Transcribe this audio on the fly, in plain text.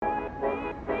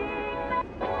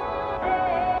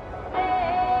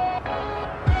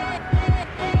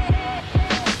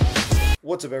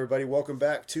What's up, everybody? Welcome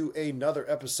back to another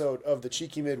episode of the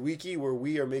Cheeky Midweeky, where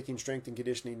we are making strength and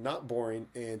conditioning not boring.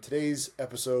 And today's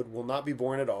episode will not be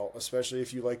boring at all, especially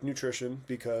if you like nutrition,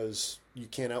 because you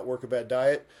can't outwork a bad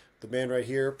diet. The man right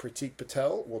here, Pratik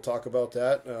Patel, we'll talk about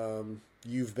that.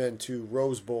 You've been to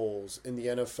Rose Bowls in the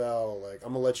NFL.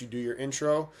 I'm gonna let you do your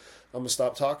intro. I'm gonna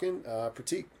stop talking.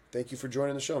 Pratik, thank you for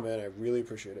joining the show, man. I really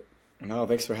appreciate it. No,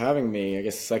 thanks for having me. I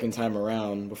guess the second time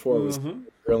around. Before it was Mm-hmm.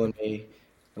 grilling me.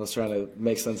 I was trying to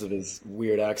make sense of his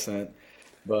weird accent.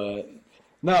 But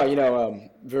no,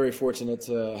 very fortunate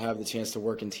to have the chance to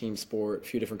work in team sport, a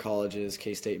few different colleges,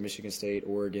 K-State, Michigan State,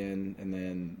 Oregon, and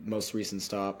then most recent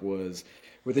stop was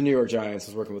with the New York Giants.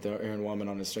 I was working with Aaron Wellman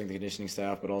on his strength and conditioning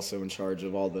staff, but also in charge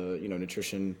of all the,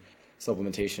 nutrition,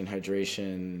 supplementation,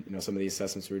 hydration, some of the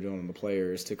assessments we were doing on the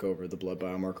players, took over the blood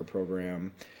biomarker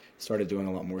program, started doing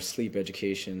a lot more sleep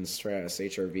education, stress,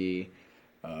 HRV,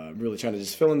 really trying to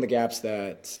just fill in the gaps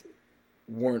that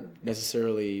weren't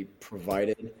necessarily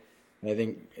provided. And I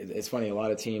think it's funny, a lot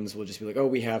of teams will just be like, oh,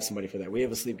 we have somebody for that. We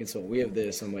have a sleep consultant. We have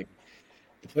this. I'm like,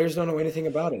 the players don't know anything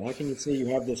about it. How can you say you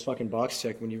have this fucking box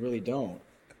check when you really don't?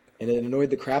 And it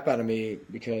annoyed the crap out of me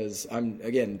because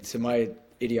again, to my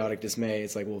idiotic dismay,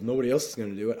 it's like, well, if nobody else is going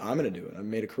to do it, I'm going to do it. I've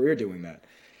made a career doing that.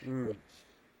 Mm.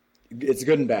 It's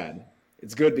good and bad.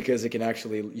 It's good because you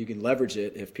can leverage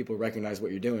it if people recognize what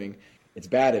you're doing. It's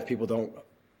bad if people don't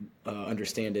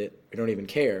understand it or don't even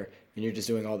care, and you're just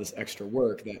doing all this extra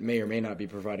work that may or may not be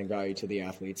providing value to the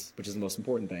athletes, which is the most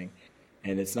important thing.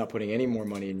 And it's not putting any more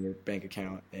money in your bank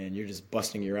account, and you're just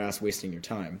busting your ass, wasting your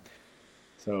time.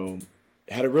 So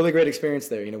had a really great experience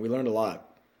there. We learned a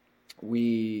lot.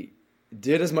 We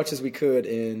did as much as we could,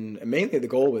 and mainly the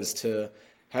goal was to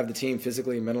have the team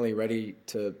physically and mentally ready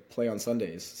to play on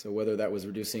Sundays. So whether that was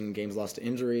reducing games lost to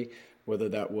injury, whether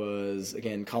that was,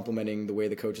 again, complementing the way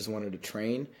the coaches wanted to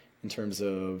train in terms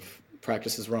of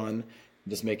practices run,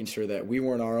 just making sure that we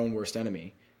weren't our own worst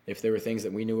enemy. If there were things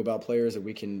that we knew about players that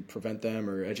we can prevent them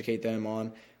or educate them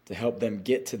on to help them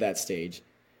get to that stage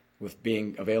with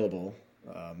being available,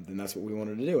 then that's what we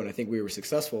wanted to do. And I think we were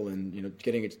successful in,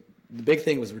 getting it. The big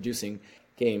thing was reducing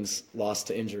games lost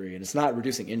to injury. And it's not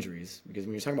reducing injuries, because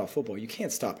when you're talking about football, you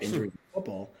can't stop injury in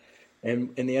football.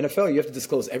 And in the NFL, you have to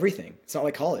disclose everything. It's not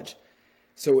like college.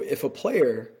 So if a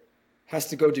player has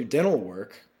to go do dental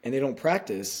work and they don't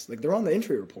practice, they're on the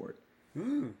injury report.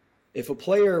 Mm. If a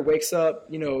player wakes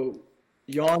up,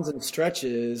 yawns and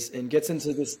stretches and gets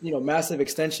into this, massive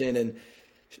extension and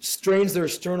strains their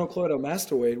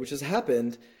sternocleidomastoid, which has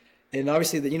happened, and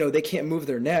obviously they can't move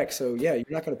their neck, so yeah, you're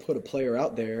not going to put a player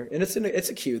out there, and it's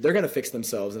acute. They're going to fix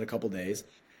themselves in a couple days.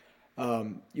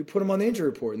 You put them on the injury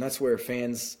report, and that's where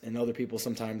fans and other people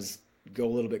sometimes go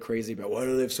a little bit crazy about, why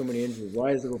do they have so many injuries?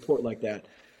 Why is the report like that?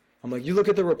 I'm like, you look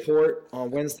at the report on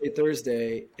Wednesday,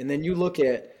 Thursday, and then you look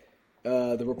at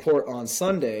the report on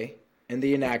Sunday and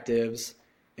the inactives,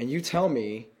 and you tell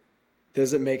me, is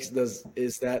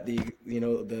that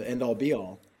the end all be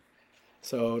all?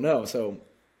 So no. So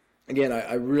again,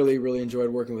 I really, really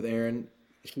enjoyed working with Aaron.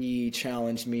 He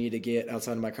challenged me to get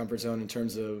outside of my comfort zone in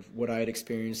terms of what I had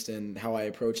experienced and how I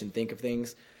approach and think of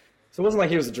things. So it wasn't like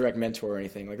he was a direct mentor or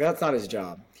anything. That's not his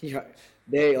job.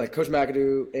 They Coach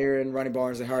McAdoo, Aaron, Ronnie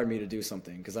Barnes, they hired me to do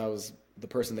something because I was the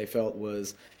person they felt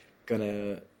was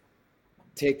gonna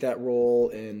take that role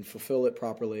and fulfill it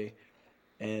properly.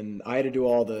 And I had to do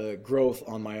all the growth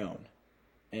on my own.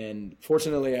 And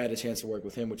fortunately, I had a chance to work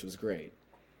with him, which was great.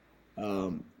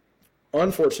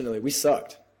 Unfortunately, we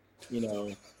sucked. This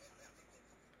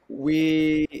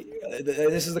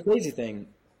is the crazy thing.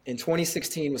 In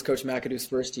 2016 was Coach McAdoo's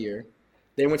first year.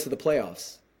 They went to the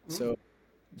playoffs. Mm-hmm. So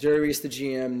Jerry Reese, the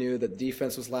GM, knew that the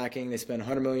defense was lacking. They spent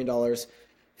 $100 million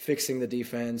fixing the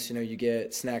defense. You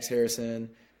get Snacks Harrison,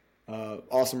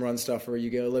 awesome run stuffer. You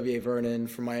get Olivier Vernon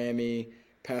from Miami,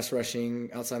 pass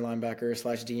rushing, outside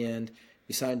linebacker / D end.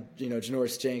 You signed,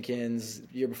 Janoris Jenkins.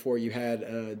 The year before you had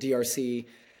DRC.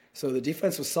 So the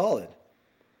defense was solid.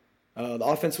 The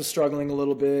offense was struggling a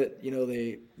little bit.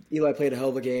 Eli played a hell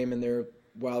of a game in their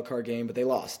wild card game, but they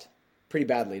lost pretty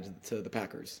badly to the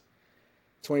Packers.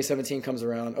 2017 comes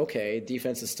around. Okay,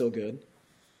 defense is still good.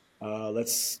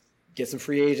 Let's get some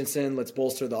free agents in. Let's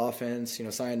bolster the offense.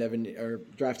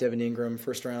 Draft Evan Ingram,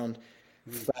 first round,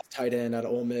 fast tight end out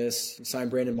of Ole Miss. Sign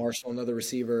Brandon Marshall, another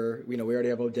receiver. We already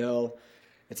have Odell.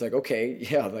 It's like, okay,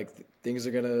 yeah, things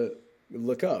are gonna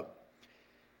look up.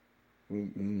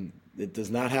 It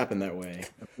does not happen that way.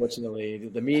 Unfortunately,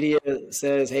 the media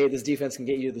says, hey, this defense can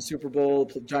get you to the Super Bowl.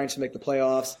 The Giants should make the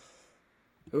playoffs.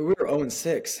 We were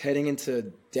 0-6 heading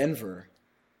into Denver.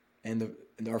 And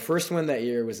our first win that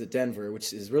year was at Denver,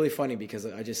 which is really funny because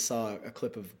I just saw a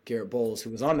clip of Garrett Bowles, who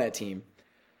was on that team,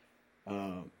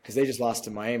 because they just lost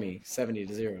to Miami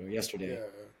 70-0 yesterday, Yeah.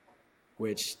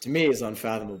 which to me is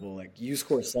unfathomable. Like, you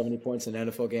score 70 points in an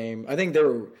NFL game. I think there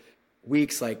were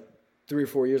weeks like 3 or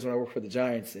 4 years when I worked for the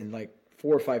Giants, in like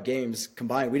 4 or 5 games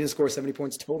combined, we didn't score 70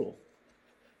 points total.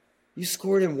 You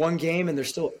scored in one game and there's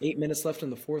still 8 minutes left in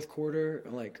the fourth quarter.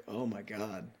 I'm like, oh my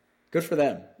God. Good for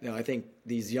them. I think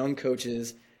these young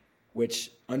coaches,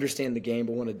 which understand the game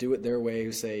but want to do it their way,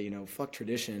 who say, fuck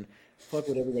tradition, fuck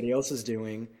what everybody else is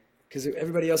doing, because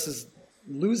everybody else is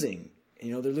losing.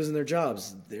 They're losing their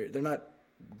jobs. They're not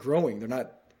growing. They're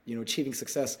not, achieving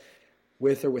success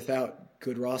with or without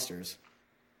good rosters.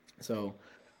 So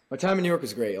my time in New York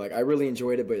was great. Like, I really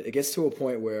enjoyed it, but it gets to a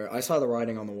point where I saw the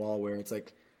writing on the wall where it's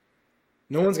like,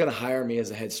 no one's going to hire me as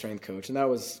a head strength coach. And that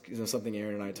was something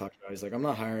Aaron and I talked about. He's like, I'm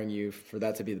not hiring you for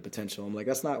that to be the potential. I'm like,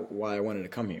 that's not why I wanted to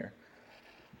come here.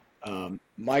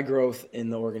 My growth in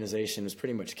the organization is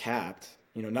pretty much capped.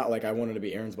 Not like I wanted to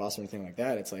be Aaron's boss or anything like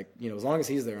that. It's like, as long as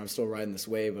he's there, I'm still riding this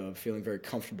wave of feeling very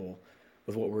comfortable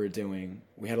with what we were doing.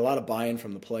 We had a lot of buy-in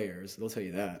from the players. They'll tell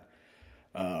you that.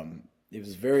 It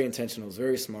was very intentional. It was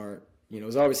very smart. It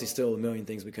was obviously still a million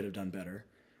things we could have done better.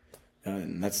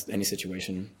 And that's any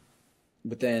situation.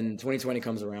 But then 2020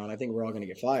 comes around. I think we're all going to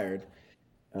get fired.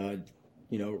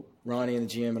 Ronnie and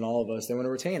the GM and all of us, they want to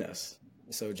retain us.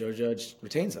 So Joe Judge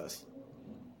retains us.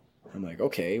 I'm like,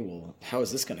 okay, well, how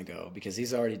is this going to go? Because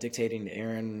he's already dictating to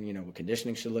Aaron, what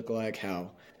conditioning should look like,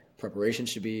 how preparation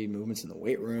should be, movements in the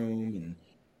weight room,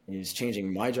 and he's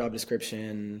changing my job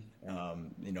description.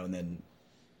 And then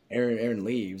Aaron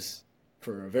leaves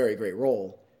for a very great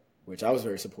role, which I was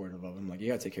very supportive of. I'm like, you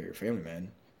got to take care of your family,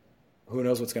 man. Who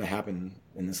knows what's going to happen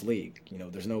in this league?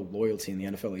 There's no loyalty in the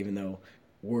NFL, even though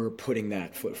we're putting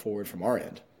that foot forward from our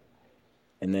end.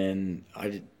 And then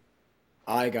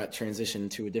I got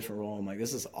transitioned to a different role. I'm like,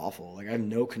 this is awful. Like, I have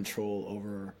no control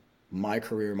over my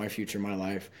career, my future, my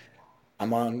life.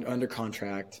 I'm under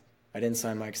contract. I didn't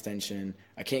sign my extension.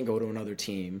 I can't go to another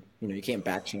team. You can't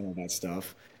back channel that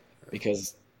stuff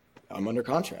because I'm under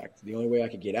contract. The only way I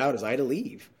could get out is I had to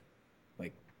leave.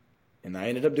 And I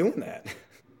ended up doing that.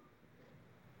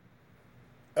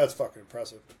 That's fucking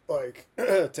impressive. Like,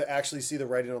 to actually see the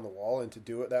writing on the wall and to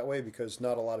do it that way, because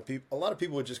not a lot of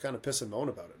people would just kind of piss and moan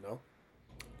about it, no?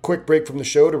 Quick break from the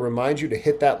show to remind you to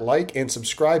hit that like and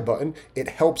subscribe button. It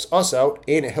helps us out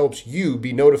and it helps you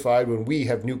be notified when we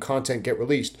have new content get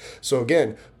released. So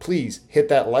again, please hit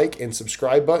that like and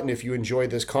subscribe button if you enjoy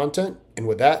this content. And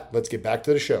with that, let's get back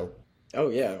to the show. Oh,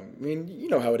 yeah. I mean, you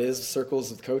know how it is.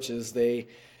 Circles with coaches,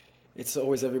 it's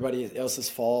always everybody else's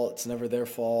fault. It's never their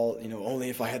fault. Only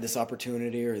if I had this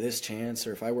opportunity or this chance,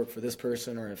 or if I worked for this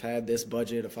person, or if I had this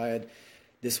budget, if I had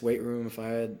this weight room, if I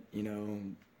had,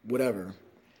 whatever.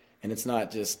 And it's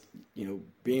not just,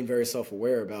 being very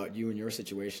self-aware about you and your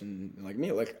situation. Like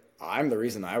me, like, I'm the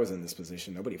reason I was in this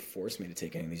position. Nobody forced me to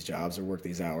take any of these jobs or work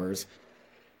these hours.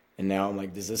 And now I'm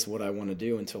like, is this what I want to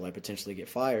do until I potentially get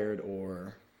fired?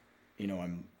 Or,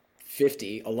 I'm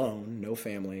 50, alone, no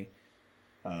family,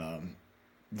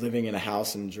 living in a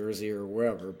house in Jersey or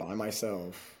wherever by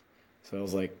myself. So I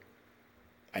was like,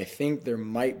 I think there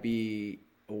might be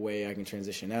a way I can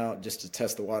transition out just to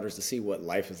test the waters to see what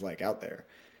life is like out there.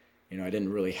 I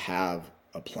didn't really have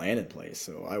a plan in place.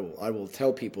 So I will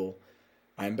tell people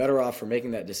I'm better off for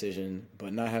making that decision,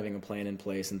 but not having a plan in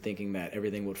place and thinking that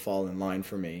everything would fall in line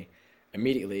for me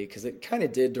immediately, because it kind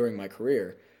of did during my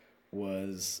career,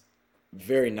 was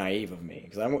very naive of me.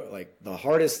 Because I'm like, the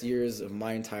hardest years of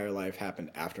my entire life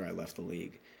happened after I left the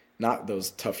league, not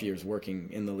those tough years working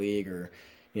in the league or,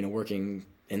 working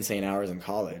insane hours in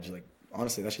college. Like,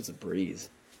 honestly, that shit's a breeze.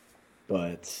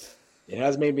 But it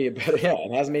has made me a better,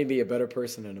 it has made me a better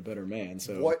person and a better man.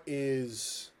 So what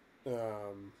is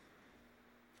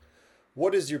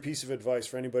your piece of advice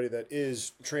for anybody that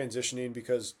is transitioning?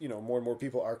 Because, more and more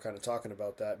people are kind of talking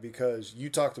about that, because you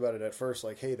talked about it at first,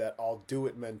 like, hey, that I'll do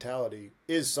it mentality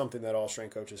is something that all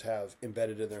strength coaches have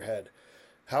embedded in their head.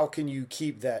 How can you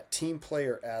keep that team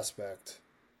player aspect,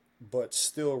 but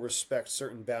still respect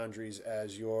certain boundaries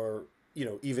as your,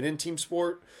 even in team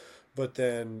sport, but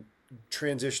then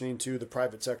transitioning to the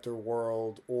private sector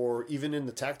world or even in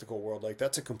the tactical world? Like,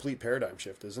 that's a complete paradigm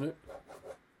shift, isn't it?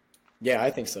 Yeah,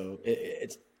 I think so.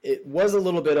 It was a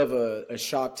little bit of a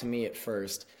shock to me at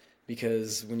first,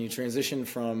 because when you transition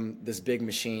from this big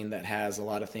machine that has a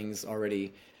lot of things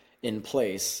already in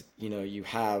place, you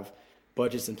have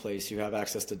budgets in place, you have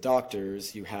access to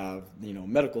doctors, you have,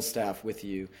 medical staff with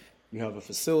you, you have a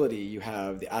facility, you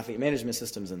have the athlete management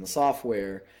systems and the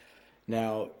software.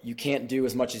 Now, you can't do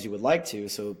as much as you would like to,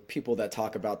 so people that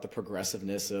talk about the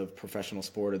progressiveness of professional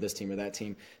sport or this team or that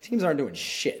team, teams aren't doing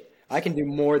shit. I can do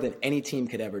more than any team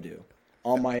could ever do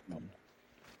on my own,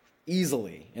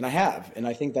 easily. And I have. And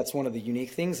I think that's one of the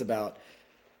unique things about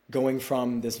going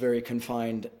from this very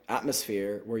confined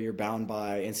atmosphere where you're bound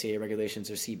by NCAA regulations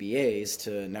or CBAs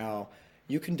to now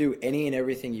you can do any and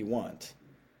everything you want.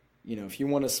 You know, if you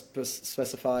want to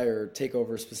specify or take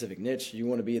over a specific niche, you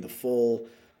want to be the full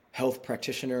health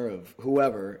practitioner of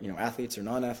whoever, you know, athletes or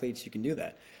non-athletes, you can do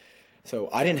that. So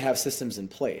I didn't have systems in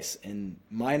place. And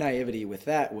my naivety with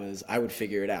that was I would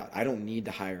figure it out. I don't need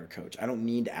to hire a coach. I don't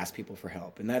need to ask people for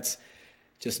help. And that's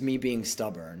just me being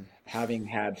stubborn, having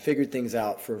had figured things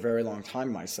out for a very long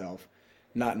time myself,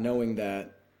 not knowing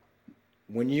that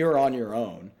when you're on your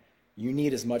own, you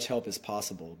need as much help as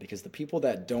possible, because the people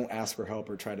that don't ask for help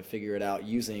or try to figure it out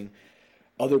using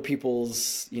other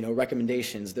people's, you know,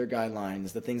 recommendations, their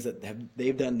guidelines, the things that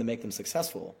they've done to make them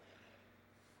successful,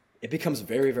 it becomes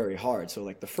very, very hard. So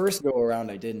like the first go around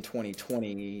I did in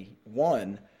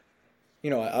 2021, you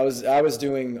know, I was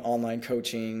doing online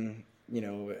coaching, you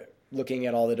know, looking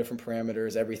at all the different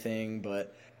parameters, everything,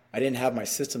 but I didn't have my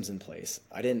systems in place.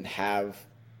 I didn't have,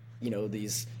 you know,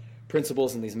 these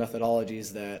principles and these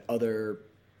methodologies that other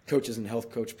coaches and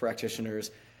health coach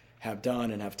practitioners have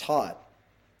done and have taught.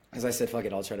 As I said, fuck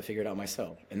it, I'll try to figure it out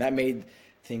myself. And that made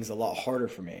things a lot harder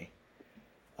for me.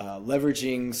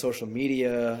 Leveraging social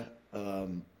media,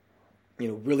 you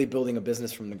know, really building a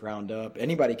business from the ground up.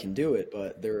 Anybody can do it,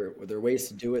 but there are ways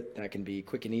to do it that can be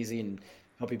quick and easy and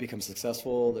help you become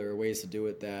successful. There are ways to do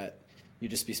it that you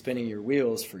just be spinning your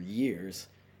wheels for years,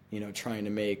 you know, trying to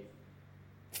make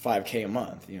 5K a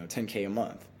month, you know, 10K a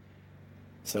month.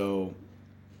 So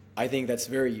I think that's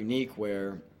very unique,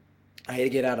 where I had to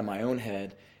get out of my own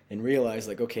head and realize,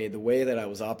 like, okay, the way that I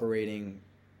was operating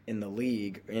in the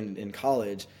league, in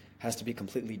college, has to be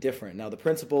completely different. Now, the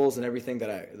principles and everything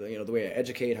that you know, the way I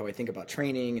educate, how I think about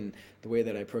training, and the way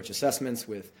that I approach assessments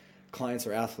with clients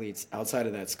or athletes outside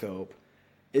of that scope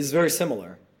is very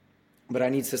similar, but I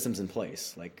need systems in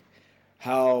place. Like,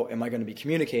 how am I going to be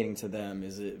communicating to them?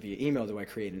 Is it via email? Do I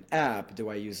create an app? Do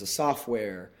I use a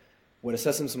software? What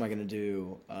assessments am I going to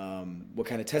do? What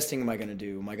kind of testing am I going to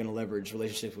do? Am I going to leverage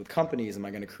relationships with companies? Am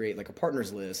I going to create like a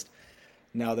partners list?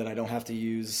 Now that I don't have to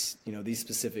use, you know, these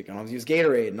specific, I don't have to use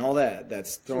Gatorade and all that,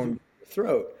 that's thrown your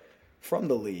throat from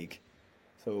the league.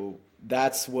 So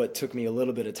that's what took me a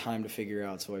little bit of time to figure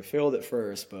out. So I failed at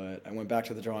first, but I went back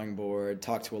to the drawing board,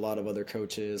 talked to a lot of other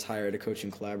coaches, hired a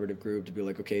coaching collaborative group to be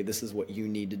like, okay, this is what you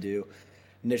need to do.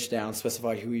 Niche down,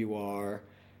 specify who you are,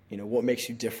 you know, what makes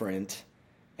you different,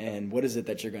 and what is it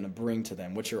that you're going to bring to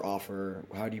them? What's your offer?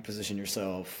 How do you position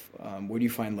yourself? Where do you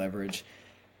find leverage?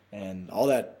 And all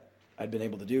that I'd been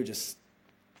able to do just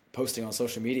posting on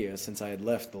social media since I had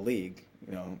left the league,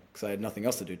 you know, because I had nothing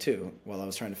else to do too while I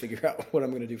was trying to figure out what I'm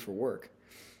going to do for work.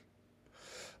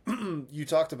 You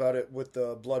talked about it with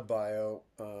the blood bio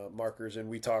markers, and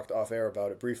we talked off air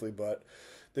about it briefly, but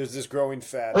there's this growing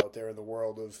fad out there in the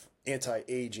world of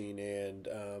anti-aging and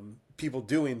people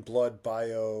doing blood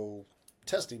bio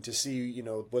testing to see, you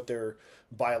know, what their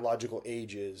biological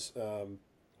age is.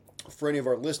 For any of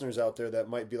our listeners out there that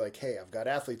might be like, hey, I've got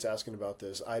athletes asking about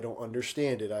this, I don't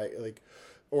understand it,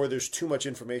 or there's too much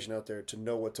information out there to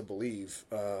know what to believe.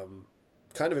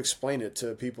 Kind of explain it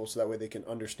to people so that way they can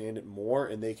understand it more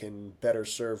and they can better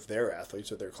serve their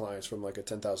athletes or their clients from like a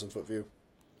 10,000 foot view.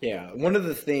 Yeah, one of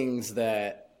the things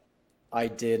that I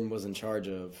did and was in charge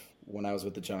of when I was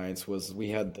with the Giants was we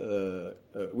have a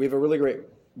really great.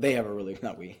 They have a really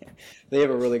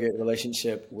great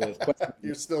relationship with Quest.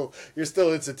 You're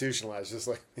still institutionalized, just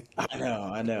like me.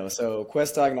 I know. So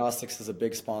Quest Diagnostics is a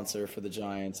big sponsor for the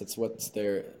Giants. It's what's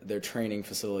their training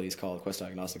facility is called, Quest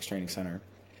Diagnostics Training Center.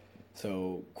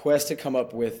 So Quest had come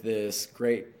up with this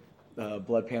great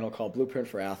blood panel called Blueprint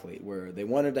for Athlete, where they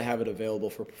wanted to have it available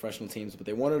for professional teams, but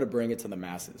they wanted to bring it to the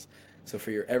masses. So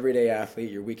for your everyday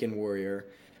athlete, your weekend warrior,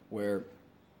 where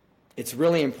it's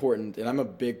really important, and I'm a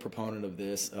big proponent of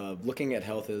this, looking at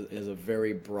health is a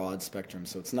very broad spectrum.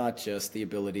 So it's not just the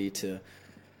ability to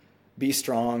be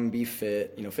strong, be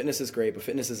fit. You know, fitness is great, but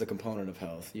fitness is a component of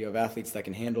health. You have athletes that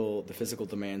can handle the physical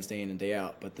demands day in and day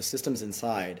out, but the systems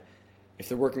inside, if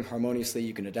they're working harmoniously,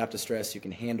 you can adapt to stress, you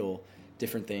can handle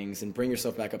different things and bring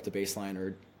yourself back up to baseline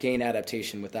or gain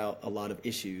adaptation without a lot of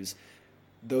issues.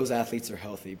 Those athletes are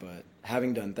healthy, but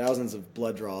having done thousands of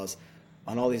blood draws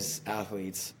on all these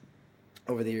athletes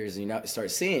over the years, you now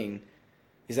start seeing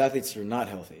these athletes are not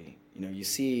healthy. You know, you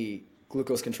see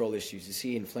glucose control issues, you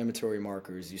see inflammatory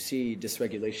markers, you see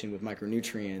dysregulation with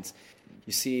micronutrients,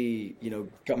 you see, you know,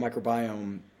 gut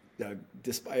microbiome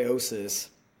dysbiosis,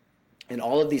 and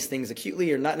all of these things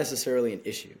acutely are not necessarily an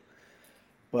issue.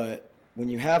 But when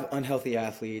you have unhealthy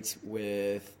athletes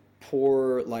with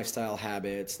poor lifestyle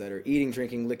habits, that are eating,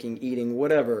 drinking, licking, eating,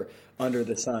 whatever under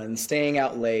the sun, staying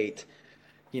out late.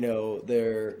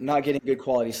 They're not getting good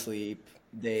quality sleep.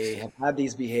 They have had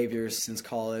these behaviors since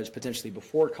college, potentially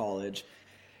before college,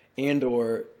 and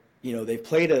or, they've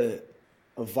played a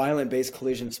violent-based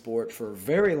collision sport for a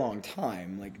very long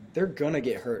time. Like, they're gonna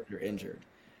get hurt or injured.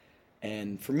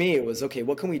 And for me, it was, okay,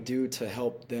 what can we do to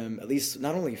help them at least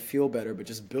not only feel better, but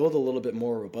just build a little bit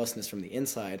more robustness from the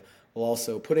inside, while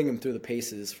also putting them through the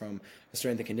paces from a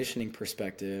strength and conditioning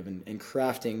perspective, and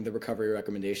crafting the recovery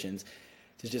recommendations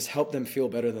to just help them feel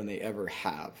better than they ever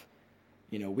have.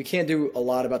 We can't do a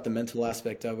lot about the mental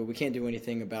aspect of it. We can't do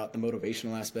anything about the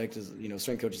motivational aspect. As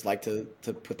strength coaches like to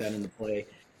put that into play.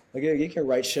 Like, you can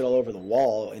write shit all over the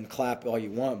wall and clap all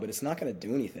you want, but it's not going to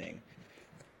do anything.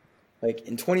 Like,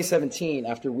 in 2017,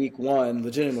 after week one,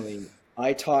 legitimately,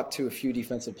 I talked to a few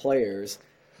defensive players,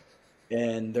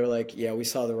 and they're like, yeah, we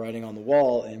saw the writing on the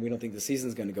wall, and we don't think the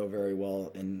season's going to go very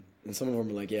well. And some of them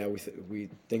are like, yeah, we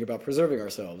think about preserving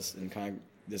ourselves and kind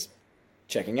of just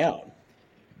checking out.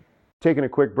 Taking a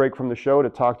quick break from the show to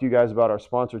talk to you guys about our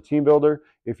sponsor, TeamBuildr.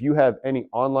 If you have any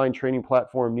online training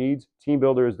platform needs,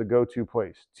 TeamBuildr is the go-to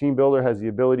place. TeamBuildr has the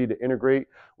ability to integrate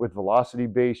with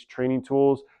velocity-based training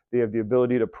tools. They have the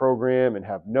ability to program and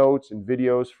have notes and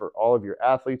videos for all of your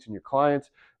athletes and your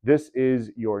clients. This is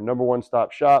your number one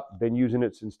stop shop. Been using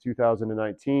it since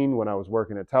 2019 when I was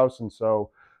working at Towson.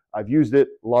 So I've used it,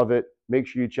 love it. Make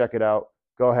sure you check it out.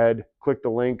 Go ahead, click the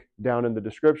link down in the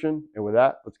description. And with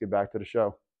that, let's get back to the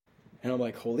show. And I'm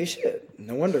like, holy shit,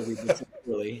 no wonder we did so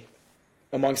poorly.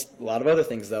 Amongst a lot of other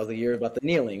things, that was the year about the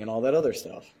kneeling and all that other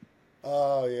stuff.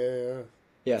 Oh, yeah.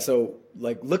 Yeah, so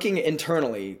like looking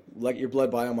internally, like your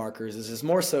blood biomarkers, is just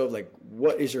more so like,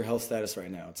 what is your health status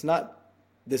right now? It's not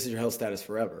this is your health status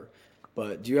forever,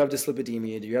 but do you have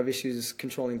dyslipidemia? Do you have issues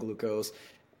controlling glucose?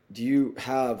 Do you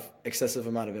have excessive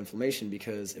amount of inflammation?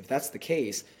 Because if that's the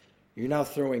case, you're now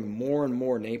throwing more and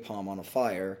more napalm on a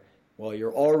fire while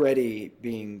you're already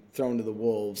being thrown to the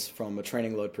wolves from a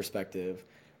training load perspective,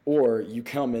 or you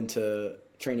come into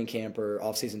training camp or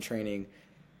off-season training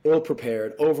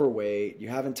ill-prepared, overweight, you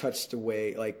haven't touched a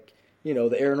weight, like,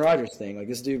 the Aaron Rodgers thing. Like,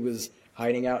 this dude was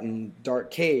hiding out in dark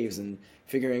caves and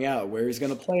figuring out where he's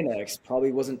going to play next,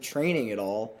 probably wasn't training at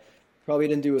all, probably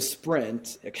didn't do a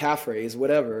sprint, a calf raise,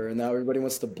 whatever, and now everybody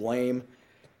wants to blame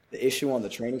the issue on the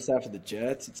training staff of the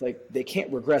Jets. It's like, they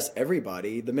can't regress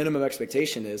everybody. The minimum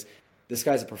expectation is, this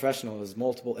guy's a professional, has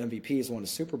multiple MVPs, won a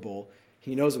Super Bowl.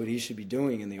 He knows what he should be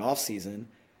doing in the offseason.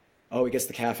 Oh, he gets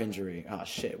the calf injury. Oh,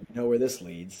 shit. We know where this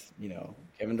leads.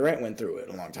 Kevin Durant went through it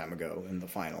a long time ago in the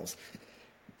finals.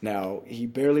 Now, he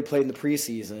barely played in the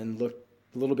preseason, looked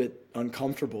a little bit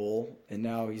uncomfortable, and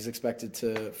now he's expected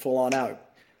to full on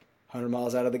out, 100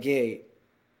 miles out of the gate,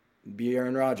 be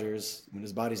Aaron Rodgers when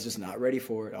his body's just not ready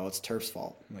for it. Oh, it's Turf's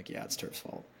fault. I'm like, yeah, it's Turf's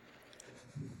fault.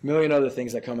 A million other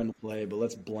things that come into play, but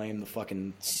let's blame the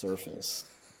fucking surface.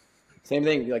 Same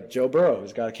thing, like Joe Burrow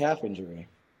has got a calf injury.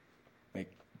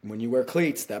 Like, when you wear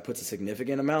cleats, that puts a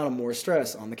significant amount of more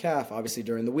stress on the calf. Obviously,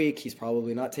 during the week, he's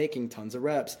probably not taking tons of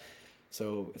reps,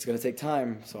 so it's going to take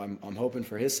time. So I'm hoping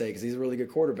for his sake, because he's a really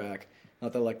good quarterback.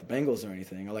 Not that I like the Bengals or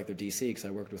anything. I like their DC because I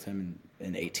worked with him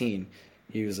in 18.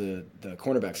 He was the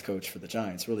cornerbacks coach for the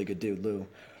Giants. Really good dude, Lou.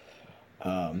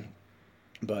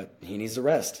 But he needs to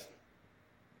rest.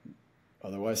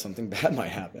 Otherwise, something bad might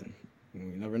happen. You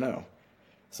never know.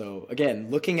 So again,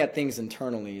 looking at things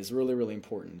internally is really, really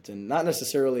important, and not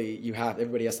necessarily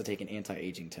everybody has to take an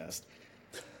anti-aging test.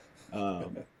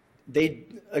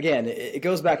 It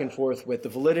goes back and forth with the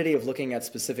validity of looking at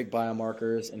specific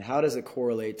biomarkers and how does it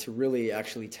correlate to really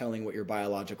actually telling what your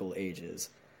biological age is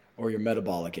or your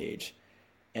metabolic age.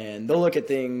 And they'll look at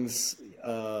things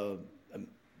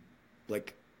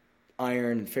like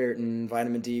iron and ferritin,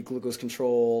 vitamin D, glucose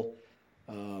control,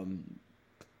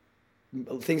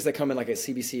 things that come in like a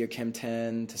CBC or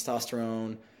Chem10,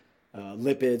 testosterone,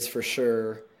 lipids for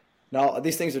sure. Now,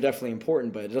 these things are definitely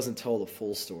important, but it doesn't tell the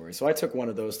full story. So I took one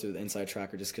of those through the Inside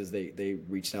Tracker just because they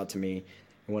reached out to me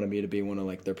and wanted me to be one of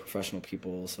like their professional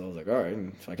people. So I was like, all right,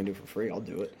 if I can do it for free, I'll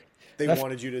do it. They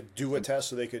wanted you to do a test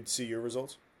so they could see your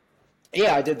results?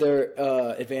 Yeah, I did their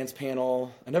advanced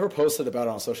panel. I never posted about it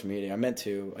on social media. I meant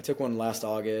to. I took one last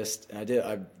August, and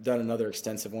I've done another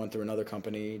extensive one through another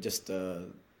company just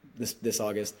this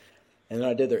August. And then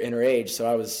I did their inner age. So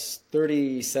I was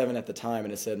 37 at the time,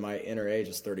 and it said my inner age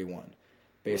was 31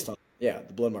 based on, the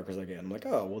blood markers I get. I'm like,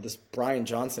 oh, well, this Brian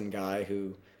Johnson guy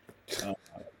who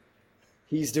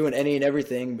he's doing any and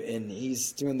everything, and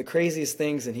he's doing the craziest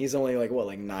things, and he's only like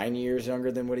 9 years younger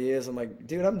than what he is. I'm like,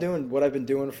 dude, I'm doing what I've been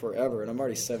doing forever, and I'm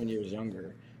already 7 years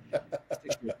younger.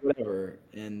 6 years, whatever.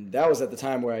 And that was at the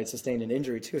time where I had sustained an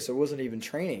injury too, so it wasn't even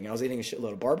training. I was eating a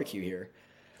shitload of barbecue here.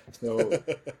 So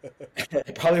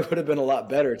it probably would have been a lot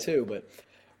better too, but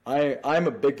I'm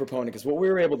a big proponent because what we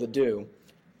were able to do,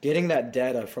 getting that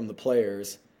data from the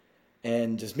players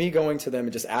and just me going to them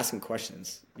and just asking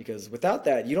questions, because without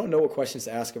that, you don't know what questions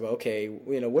to ask about, okay,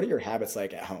 what are your habits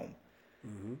like at home?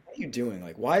 What are you doing?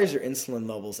 Like, why is your insulin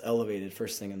levels elevated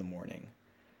first thing in the morning?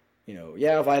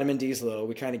 Yeah, vitamin D's low.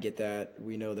 We kind of get that.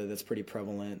 We know that that's pretty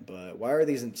prevalent, but why are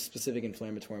these specific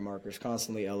inflammatory markers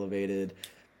constantly elevated?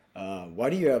 Why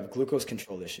do you have glucose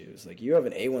control issues? Like, you have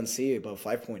an A1C above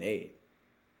 5.8.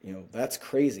 That's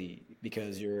crazy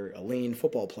because you're a lean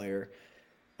football player.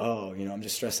 Oh, I'm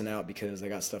just stressing out because I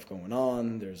got stuff going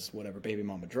on. There's whatever baby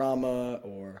mama drama,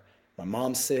 or my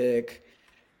mom's sick.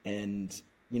 And,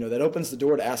 that opens the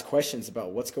door to ask questions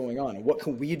about what's going on and what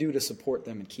can we do to support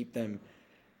them and keep them,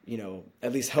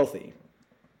 at least healthy,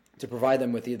 to provide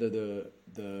them with either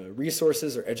the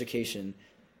resources or education,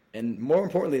 and more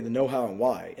importantly, the know-how and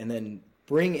why. And then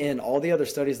bring in all the other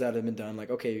studies that have been done. Like,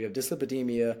 okay, you have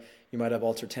dyslipidemia, you might have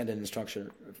altered tendon and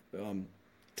structure,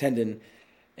 tendon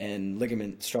and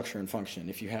ligament structure and function.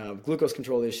 If you have glucose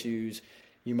control issues,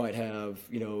 you might have,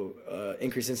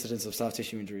 increased incidence of soft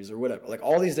tissue injuries or whatever. Like,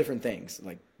 all these different things.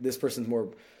 Like, this person's more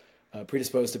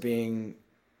predisposed to being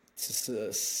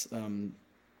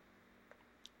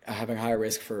having a higher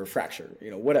risk for fracture,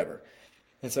 whatever.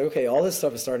 It's like, okay, all this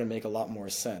stuff is starting to make a lot more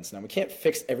sense. Now, we can't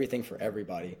fix everything for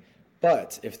everybody,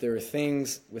 but if there are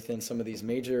things within some of these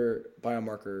major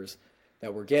biomarkers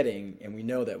that we're getting, and we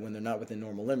know that when they're not within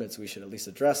normal limits, we should at least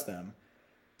address them,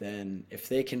 then if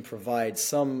they can provide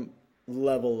some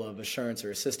level of assurance or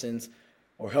assistance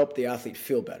or help the athlete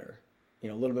feel better, a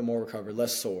little bit more recovered,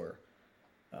 less sore,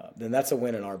 then that's a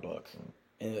win in our book.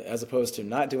 And as opposed to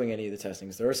not doing any of the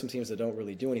testings. There are some teams that don't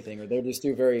really do anything, or they just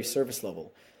do very surface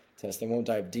level tests. They won't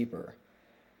dive deeper.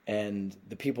 And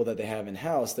the people that they have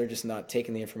in-house, they're just not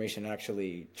taking the information and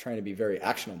actually trying to be very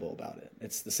actionable about it.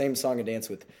 It's the same song and dance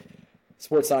with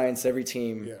sports science, every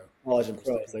team, college and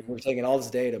pro. It's like, we're taking all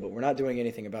this data, but we're not doing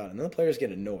anything about it. And then the players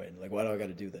get annoyed. Like, why do I got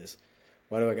to do this?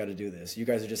 Why do I got to do this? You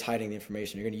guys are just hiding the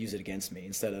information. You're going to use it against me,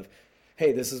 instead of,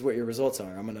 hey, this is what your results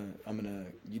are.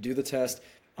 You do the test.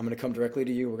 I'm going to come directly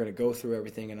to you. We're going to go through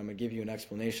everything, and I'm going to give you an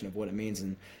explanation of what it means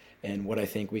and what I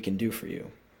think we can do for you.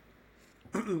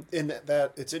 And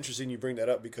that it's interesting you bring that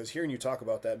up, because hearing you talk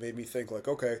about that made me think, like,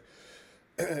 okay,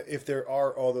 if there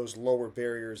are all those lower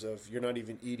barriers of you're not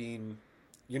even eating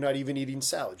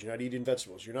salads, you're not eating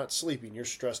vegetables, you're not sleeping, you're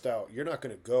stressed out, you're not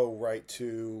going to go right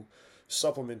to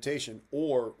supplementation,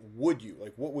 or would you?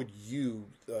 Like, what would you,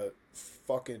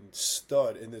 fucking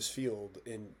stud in this field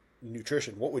in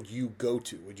nutrition, what would you go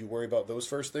to? Would you worry about those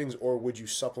first things, or would you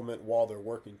supplement while they're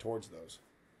working towards those?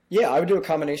 Yeah, I would do a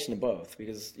combination of both,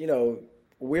 because,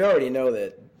 we already know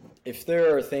that if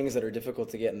there are things that are difficult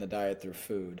to get in the diet through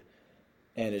food,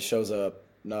 and it shows up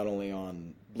not only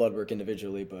on blood work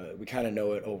individually, but we kind of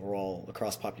know it overall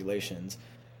across populations,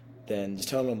 then just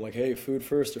telling them, like, hey, food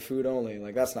first or food only,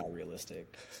 like, that's not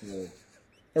realistic.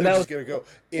 And that was going to go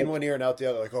in one ear and out the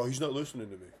other, like, oh, he's not listening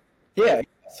to me. Yeah,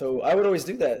 so I would always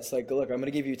do that. It's like, look, I'm going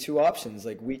to give you two options.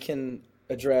 Like, we can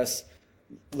address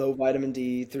low vitamin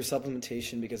D through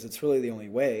supplementation, because it's really the only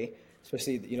way.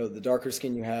 Especially, the darker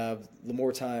skin you have,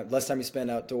 less time you spend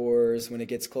outdoors. When it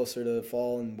gets closer to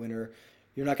fall and winter,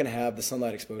 you're not going to have the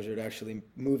sunlight exposure to actually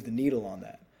move the needle on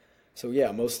that. So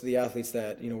yeah, most of the athletes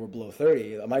that were below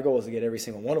 30, my goal is to get every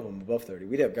single one of them above 30.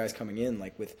 We'd have guys coming in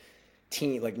like with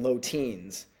low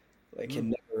teens, like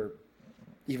can never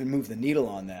even move the needle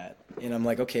on that. And I'm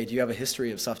like, okay, do you have a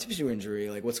history of soft tissue injury?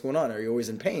 Like, what's going on? Are you always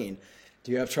in pain?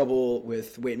 Do you have trouble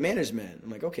with weight management? I'm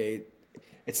like, okay,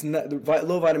 it's not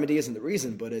low vitamin D isn't the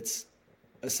reason, but it's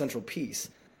a central piece,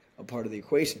 a part of the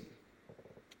equation.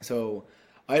 So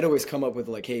I'd always come up with,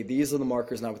 like, hey, these are the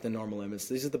markers not within normal limits.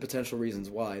 These are the potential reasons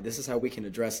why. This is how we can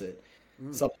address it.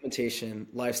 Supplementation,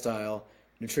 lifestyle,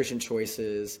 nutrition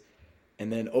choices,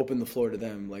 and then open the floor to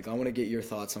them. Like, I want to get your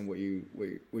thoughts on what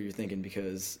you're thinking,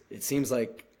 because it seems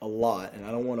like a lot, and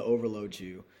I don't want to overload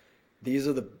you. These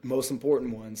are the most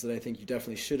important ones that I think you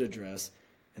definitely should address,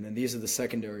 and then these are the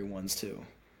secondary ones too.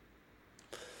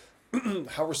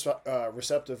 How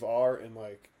receptive are, and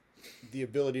like the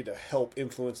ability to help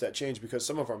influence that change? Because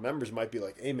some of our members might be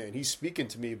like, hey man, he's speaking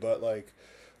to me, but like,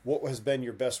 what has been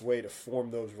your best way to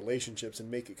form those relationships and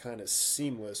make it kind of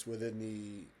seamless within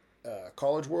the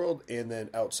college world and then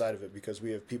outside of it? Because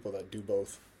we have people that do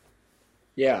both.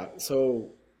 Yeah, so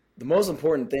the most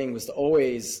important thing was to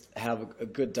always have a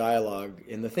good dialogue.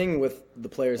 And the thing with the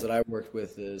players that I worked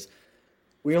with is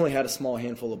we only had a small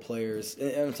handful of players,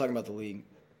 and I'm talking about the league,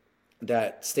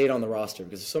 that stayed on the roster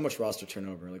because there's so much roster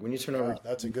turnover. Like when you turn over,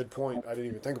 That's a good point. I didn't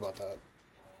even think about that.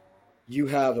 you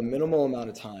have a minimal amount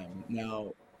of time.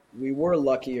 Now, we were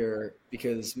luckier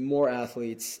because more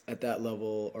athletes at that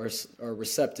level are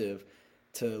receptive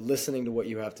to listening to what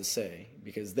you have to say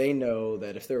because they know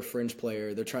that if they're a fringe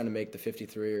player, they're trying to make the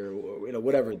 53 or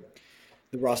whatever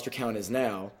the roster count is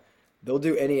now, they'll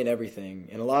do any and everything.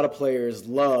 And a lot of players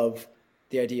love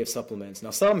the idea of supplements.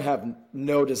 Now, some have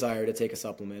no desire to take a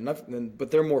supplement,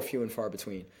 but they're more few and far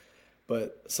between.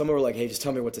 But some are like, hey, just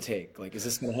tell me what to take. Like, is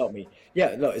this going to help me?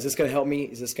 Yeah, no, is this going to help me?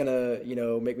 Is this going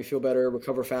to, make me feel better,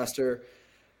 recover faster?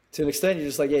 To an extent, you're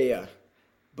just like, yeah.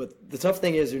 But the tough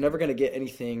thing is you're never going to get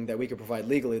anything that we could provide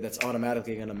legally that's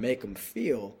automatically going to make them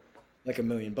feel like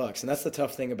 $1,000,000. And that's the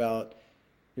tough thing about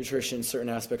nutrition, certain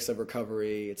aspects of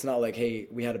recovery. It's not like, hey,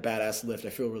 we had a badass lift. I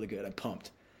feel really good. I'm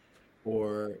pumped.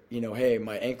 Or, hey,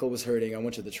 my ankle was hurting. I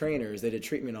went to the trainers. They did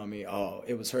treatment on me. Oh,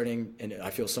 it was hurting, and I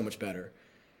feel so much better.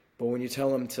 But when you tell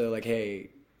them to, like,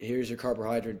 hey, here's your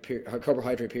carbohydrate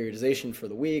periodization for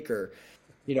the week, or,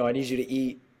 I need you to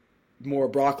eat more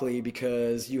broccoli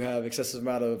because you have excessive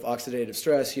amount of oxidative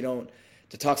stress. You don't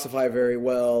detoxify very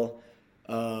well.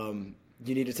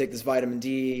 You need to take this vitamin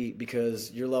D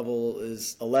because your level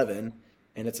is 11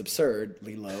 and it's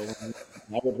absurdly low.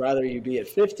 I would rather you be at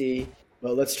 50,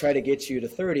 but let's try to get you to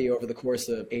 30 over the course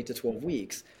of 8 to 12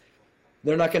 weeks.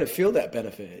 They're not going to feel that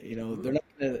benefit. They're not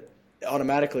going to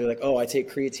automatically like, oh, I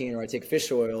take creatine or I take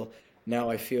fish oil, now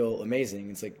I feel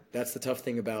amazing. It's like, that's the tough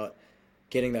thing about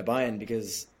getting that buy-in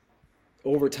because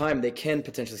over time they can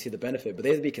potentially see the benefit, but they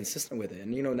have to be consistent with it.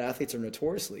 And, athletes are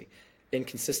notoriously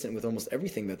inconsistent with almost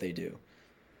everything that they do.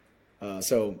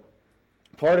 So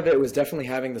part of it was definitely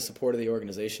having the support of the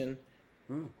organization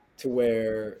to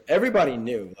where everybody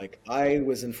knew, like I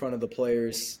was in front of the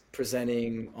players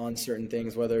presenting on certain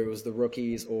things, whether it was the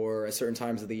rookies or at certain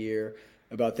times of the year,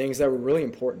 about things that were really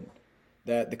important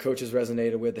that the coaches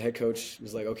resonated with. The head coach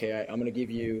was like, okay, I'm going to give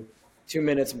you 2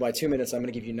 minutes. By 2 minutes, I'm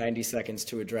going to give you 90 seconds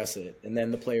to address it. And then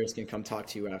the players can come talk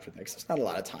to you after that. Because there's not a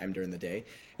lot of time during the day.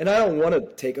 And I don't want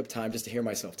to take up time just to hear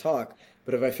myself talk.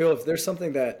 But if there's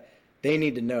something that they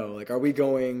need to know, like, are we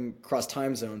going across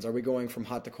time zones? Are we going from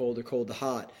hot to cold or cold to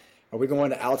hot? Are we going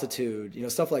to altitude?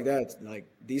 Stuff like that. Like,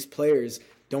 these players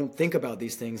don't think about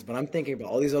these things, but I'm thinking about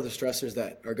all these other stressors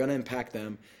that are going to impact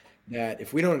them, that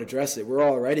if we don't address it, we're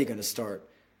already going to start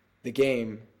the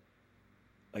game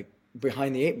like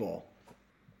behind the 8 ball.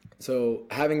 So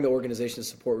having the organization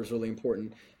support was really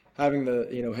important. Having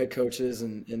the head coaches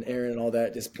and Aaron and all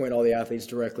that just point all the athletes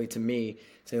directly to me,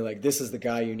 saying like, this is the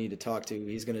guy you need to talk to.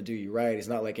 He's going to do you right. He's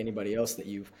not like anybody else that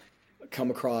you've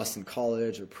come across in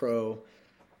college or pro.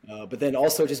 But then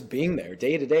also just being there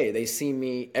day to day. They see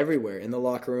me everywhere, in the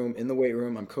locker room, in the weight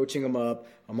room. I'm coaching them up.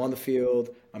 I'm on the field.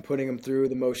 I'm putting them through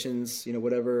the motions,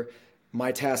 whatever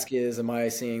my task is. Am I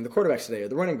seeing the quarterbacks today or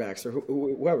the running backs or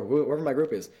whoever my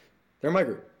group is? They're my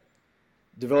group.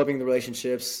 Developing the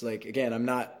relationships. Like, again,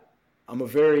 I'm a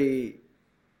very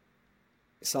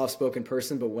soft-spoken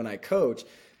person, but when I coach,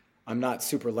 I'm not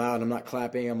super loud. I'm not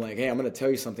clapping. I'm like, hey, I'm going to tell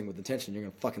you something with intention. You're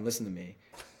going to fucking listen to me.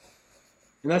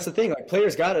 And that's the thing. Like,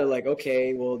 players got to like,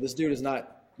 okay, well, this dude is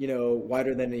not,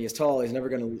 wider than he is tall. He's never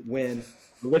going to win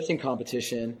the lifting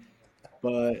competition.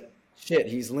 But shit,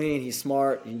 he's lean. He's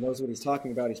smart. He knows what he's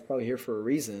talking about. He's probably here for a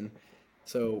reason.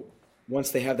 So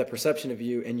once they have that perception of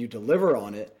you and you deliver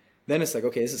on it, then it's like,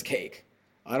 okay, this is cake.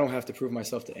 I don't have to prove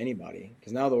myself to anybody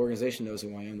because now the organization knows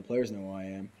who I am. The players know who I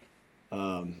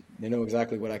am. They know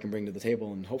exactly what I can bring to the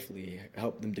table and hopefully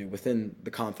help them do within the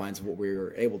confines of what we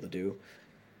were able to do.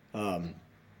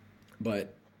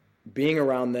 But being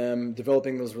around them,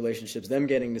 developing those relationships, them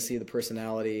getting to see the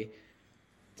personality,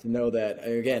 to know that,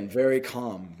 again, very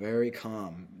calm,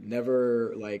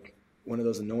 never like one of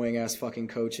those annoying ass fucking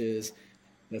coaches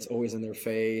that's always in their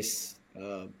face,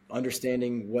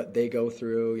 understanding what they go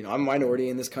through. I'm a minority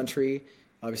in this country,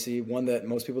 obviously one that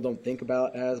most people don't think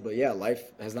about but yeah,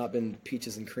 life has not been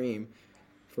peaches and cream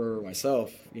for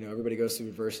myself. Everybody goes through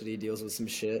adversity, deals with some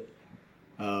shit.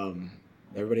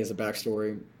 Everybody has a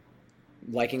backstory,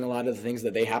 liking a lot of the things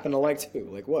that they happen to like too.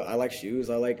 Like what? I like shoes.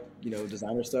 I like,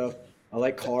 designer stuff. I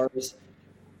like cars.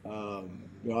 I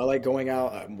like going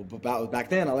out. Back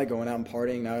then, I like going out and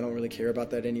partying. Now I don't really care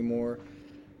about that anymore.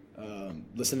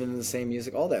 Listening to the same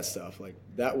music, all that stuff. Like,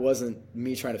 that wasn't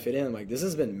me trying to fit in. Like, this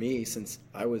has been me since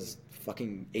I was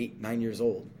fucking 8, 9 years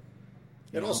old.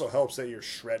 It also helps that you're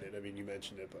shredded. I mean, you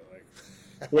mentioned it, but like...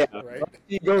 Yeah, right?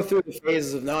 You go through the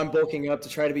phases of now I'm bulking up to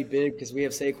try to be big because we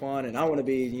have Saquon, and I want to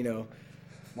be,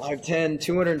 5'10",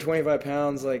 225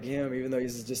 pounds like him, even though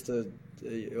he's just a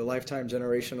lifetime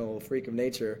generational freak of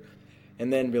nature.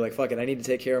 and then be like, fuck it, I need to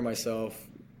take care of myself,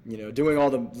 doing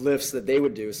all the lifts that they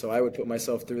would do. So I would put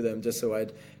myself through them just so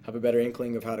I'd have a better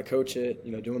inkling of how to coach it,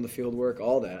 doing the field work,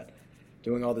 all that,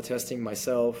 doing all the testing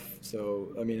myself.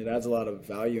 So, I mean, it adds a lot of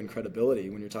value and credibility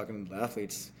when you're talking to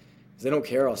athletes, because they don't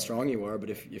care how strong you are,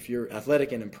 but if you're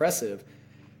athletic and impressive,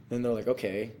 then they're like,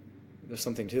 okay, there's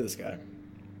something to this guy.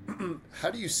 How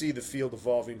do you see the field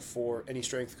evolving for any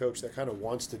strength coach that kind of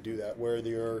wants to do that, where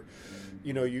you're,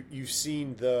 you've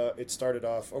seen it started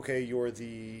off, okay, you're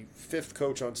the fifth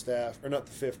coach on staff, or not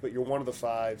the fifth, but you're one of the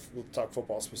five, we'll talk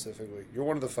football specifically, you're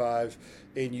one of the five,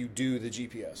 and you do the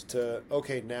GPS, to,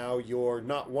 okay, now you're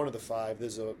not one of the five,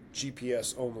 there's a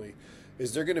GPS only.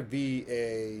 Is there going to be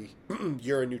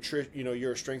you're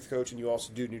a strength coach and you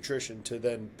also do nutrition, to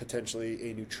then potentially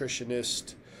a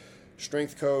nutritionist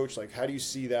strength coach? Like, how do you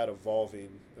see that evolving,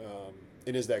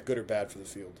 and is that good or bad for the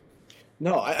field?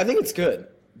 No, I think it's good,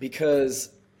 because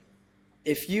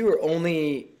if you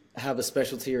only have a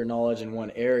specialty or knowledge in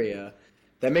one area,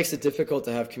 that makes it difficult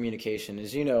to have communication.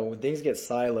 As you know, when things get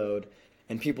siloed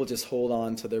and people just hold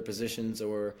on to their positions,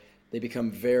 or they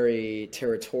become very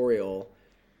territorial,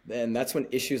 then that's when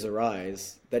issues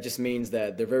arise. That just means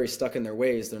that they're very stuck in their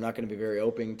ways. They're not going to be very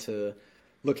open to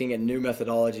looking at new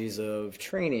methodologies of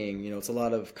training. It's a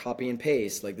lot of copy and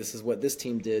paste. Like, this is what this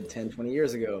team did 10, 20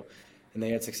 years ago, and they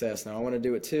had success. Now I want to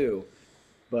do it too.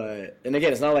 And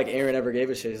again, it's not like Aaron ever gave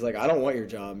a shit. He's like, I don't want your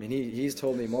job. I mean, he's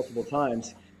told me multiple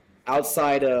times,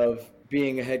 outside of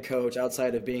being a head coach,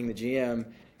 outside of being the GM,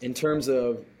 in terms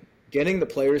of getting the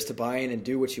players to buy in and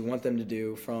do what you want them to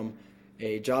do from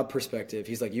a job perspective,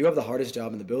 he's like, you have the hardest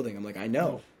job in the building. I'm like, I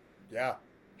know. Yeah.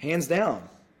 Hands down.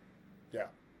 Yeah.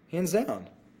 Hands down.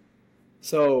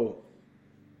 So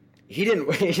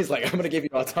he's like, I'm going to give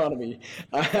you autonomy.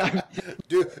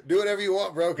 do whatever you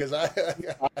want, bro, because I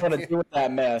want to deal with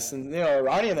that mess. And,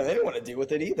 Ronnie and them, they didn't want to deal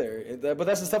with it either. But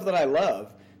that's the stuff that I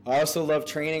love. I also love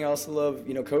training. I also love,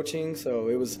 coaching. So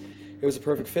it was a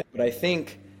perfect fit. But I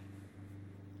think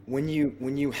when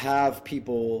you have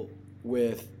people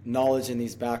with knowledge in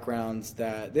these backgrounds,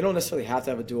 that they don't necessarily have to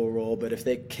have a dual role, but if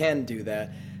they can do that,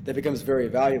 that becomes very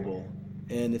valuable.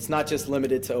 And it's not just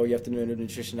limited to, you have to do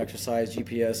nutrition, exercise,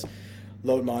 GPS,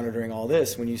 load monitoring, all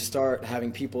this. When you start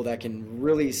having people that can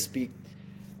really speak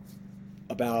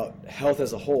about health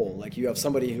as a whole, like you have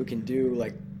somebody who can do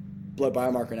like blood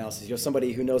biomarker analysis, you have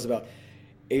somebody who knows about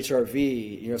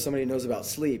HRV, you have somebody who knows about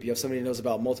sleep, you have somebody who knows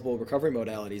about multiple recovery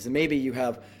modalities, and maybe you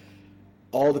have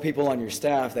all the people on your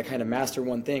staff that kind of master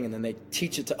one thing and then they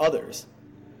teach it to others.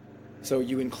 So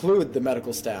you include the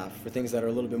medical staff for things that are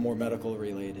a little bit more medical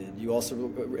related. You also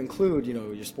include,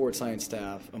 your sports science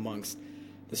staff amongst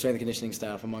the strength and conditioning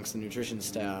staff, amongst the nutrition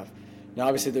staff. Now,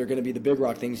 obviously, there are going to be the big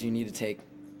rock things you need to take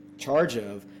charge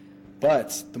of,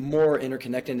 but the more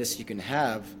interconnectedness you can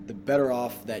have, the better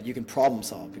off that you can problem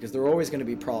solve, because there are always going to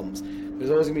be problems.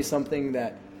 There's always going to be something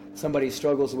that somebody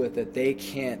struggles with that they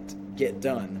can't get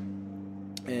done.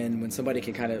 And when somebody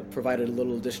can kind of provide a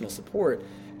little additional support,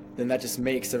 then that just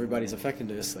makes everybody's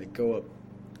effectiveness go up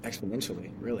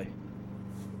exponentially, really.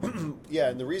 Yeah,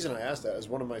 and the reason I asked that is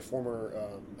one of my former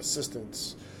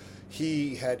assistants,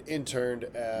 he had interned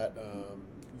at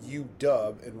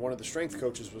UW, and one of the strength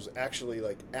coaches was actually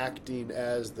like acting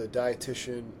as the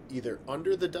dietitian, either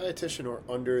under the dietitian or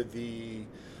under the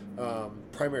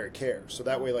primary care. So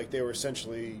that way, like, they were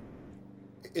essentially,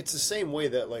 it's the same way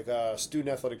that like student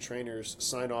athletic trainers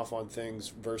sign off on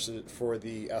things versus for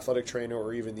the athletic trainer,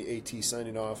 or even the AT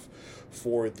signing off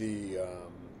for the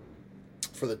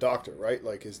doctor, right?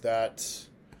 Like, is that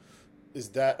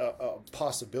a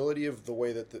possibility of the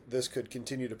way that this could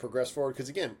continue to progress forward? Because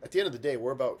again, at the end of the day,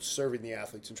 we're about serving the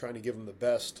athletes and trying to give them the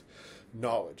best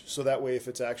knowledge. So that way, if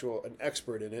it's an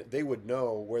expert in it, they would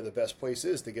know where the best place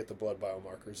is to get the blood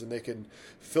biomarkers, and they can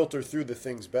filter through the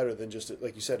things better than just,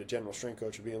 like you said, a general strength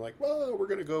coach being like, well, we're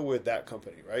going to go with that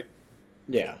company, right?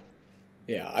 Yeah.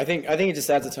 I think it just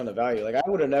adds a ton of value. Like, I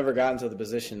would have never gotten to the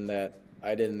position that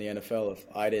I did in the NFL if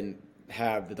I didn't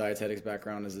have the dietetics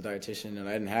background as a dietitian, and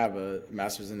I didn't have a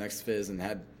master's in ex-phys and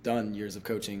had done years of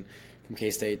coaching from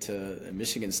K-State to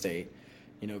Michigan State.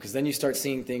 Because then you start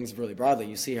seeing things really broadly.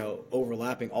 You see how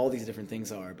overlapping all these different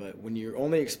things are. But when you're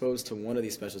only exposed to one of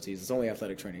these specialties, it's only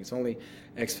athletic training, it's only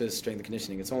ex-phys, strength and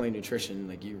conditioning, it's only nutrition.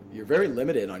 Like, you're very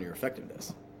limited on your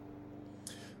effectiveness.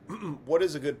 What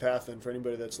is a good path then for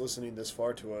anybody that's listening this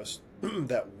far to us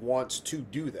that wants to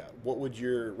do that? What would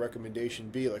your recommendation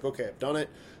be? Like, okay, I've done it.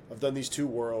 I've done these two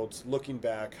worlds. Looking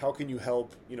back, how can you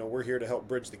help? We're here to help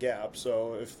bridge the gap.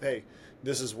 So if, hey,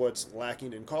 this is what's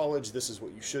lacking in college, this is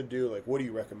what you should do. Like, what do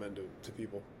you recommend to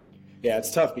people? Yeah,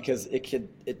 it's tough because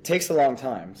it takes a long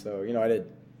time. So, I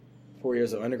did 4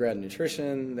 years of undergrad in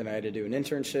nutrition, then I had to do an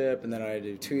internship, and then I had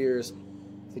to do 2 years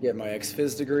to get my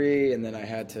ex-phys degree, and then I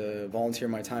had to volunteer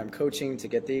my time coaching to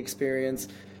get the experience.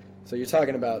 So you're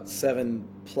talking about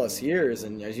 7+ years,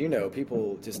 and as you know,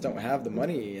 people just don't have the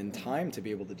money and time to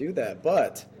be able to do that.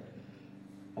 But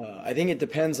I think it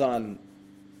depends on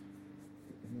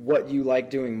what you like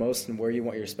doing most and where you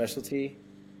want your specialty.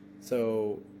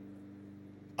 So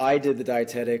I did the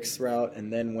dietetics route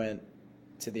and then went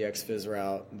to the ex-phys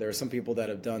route. There are some people that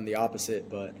have done the opposite,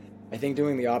 but I think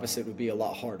doing the opposite would be a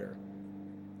lot harder.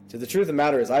 So the truth of the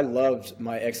matter is I loved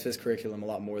my ex-phys curriculum a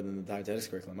lot more than the dietetics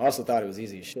curriculum. I also thought it was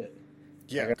easy as shit.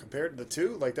 Yeah, compared to the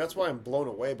two, like that's why I'm blown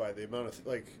away by the amount of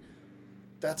like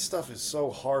that stuff is so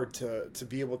hard to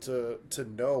be able to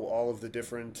know all of the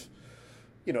different,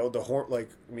 you know, the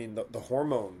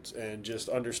hormones and just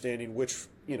understanding which,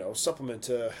 you know, supplement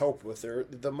to help with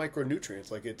the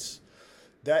micronutrients. Like it's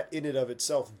that in and of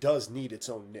itself does need its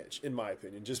own niche, in my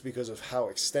opinion, just because of how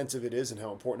extensive it is and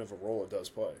how important of a role it does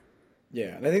play.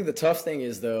 Yeah, and I think the tough thing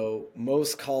is, though,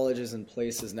 most colleges and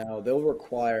places now, they'll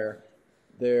require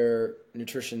their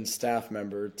nutrition staff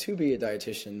member to be a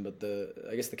dietitian, but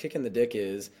I guess the kick in the dick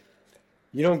is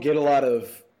you don't get a lot of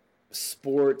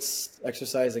sports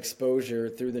exercise exposure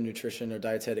through the nutrition or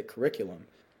dietetic curriculum.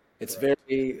 It's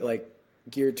very like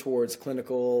geared towards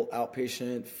clinical,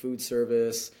 outpatient, food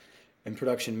service, and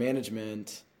production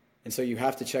management. And so you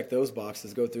have to check those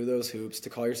boxes, go through those hoops to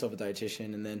call yourself a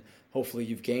dietitian, and then hopefully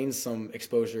you've gained some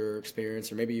exposure or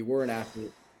experience, or maybe you were an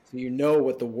athlete, so you know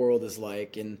what the world is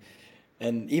like. And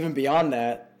even beyond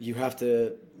that, you have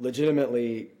to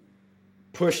legitimately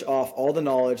push off all the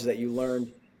knowledge that you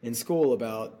learned in school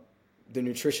about the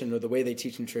nutrition or the way they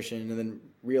teach nutrition, and then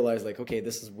realize like, okay,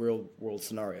 this is real world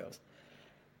scenarios.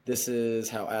 This is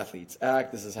how athletes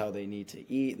act. This is how they need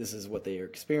to eat. This is what they are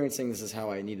experiencing. This is how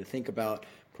I need to think about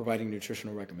providing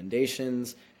nutritional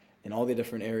recommendations in all the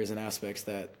different areas and aspects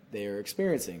that they are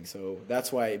experiencing. So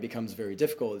that's why it becomes very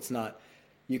difficult. It's not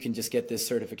you can just get this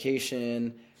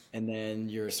certification and then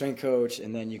you're a strength coach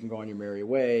and then you can go on your merry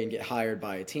way and get hired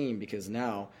by a team, because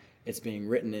now it's being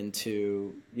written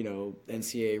into, you know,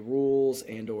 NCAA rules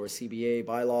and or CBA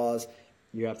bylaws.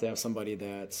 You have to have somebody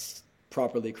that's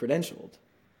properly credentialed.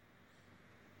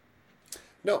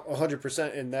 No,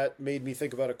 100%. And that made me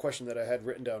think about a question that I had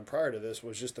written down prior to this,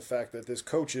 was just the fact that this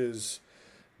coach is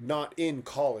not in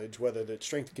college, whether that's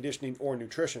strength and conditioning or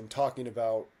nutrition, talking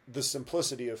about the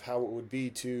simplicity of how it would be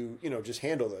to, you know, just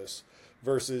handle this,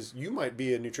 versus you might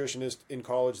be a nutritionist in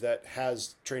college that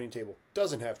has training table,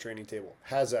 doesn't have training table,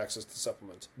 has access to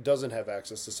supplements, doesn't have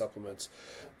access to supplements.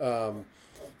 How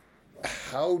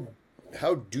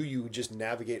do you just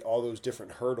navigate all those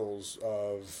different hurdles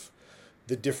of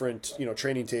the different, you know,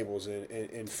 training tables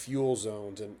and fuel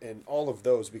zones and all of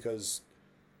those, because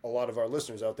a lot of our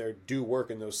listeners out there do work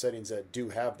in those settings that do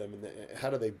have them, and how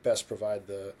do they best provide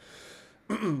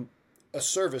a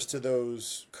service to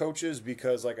those coaches?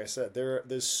 Because like I said,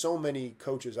 there's so many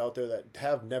coaches out there that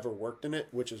have never worked in it,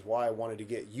 which is why I wanted to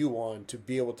get you on to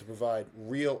be able to provide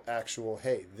real actual,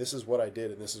 hey, this is what I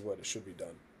did and this is what it should be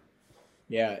done.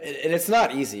 Yeah, and it's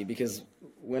not easy, because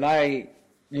when I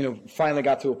finally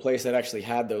got to a place that actually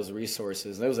had those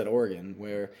resources, and that was at Oregon,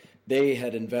 where they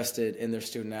had invested in their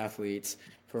student athletes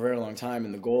for a very long time,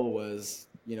 and the goal was,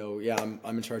 I'm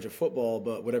in charge of football,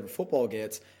 but whatever football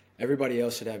gets, everybody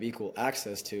else should have equal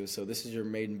access to. So this is your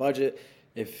maiden budget.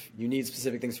 If you need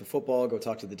specific things for football, go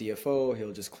talk to the DFO.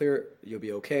 He'll just clear it. You'll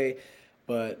be okay.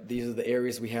 But these are the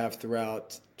areas we have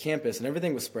throughout campus, and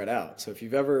everything was spread out. So if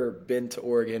you've ever been to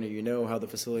Oregon, or you know how the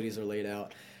facilities are laid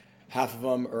out, half of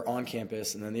them are on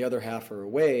campus, and then the other half are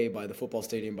away by the football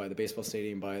stadium, by the baseball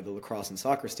stadium, by the lacrosse and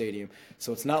soccer stadium.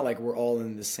 So it's not like we're all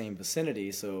in the same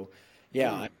vicinity. So,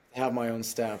 yeah, I have my own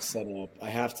staff set up. I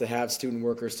have to have student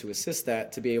workers to assist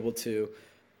that, to be able to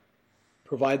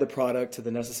provide the product to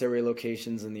the necessary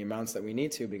locations and the amounts that we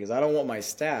need to, because I don't want my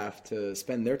staff to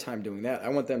spend their time doing that. I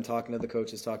want them talking to the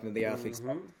coaches, talking to the athletes,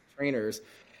 talking to the trainers,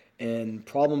 and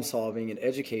problem solving and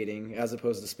educating, as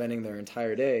opposed to spending their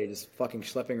entire day just fucking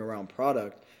schlepping around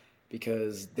product,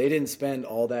 because they didn't spend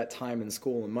all that time in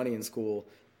school and money in school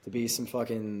to be some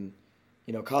fucking,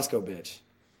 Costco bitch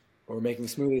or making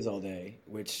smoothies all day,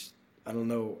 which I don't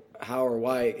know how or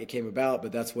why it came about,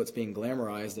 but that's what's being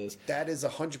glamorized as. That is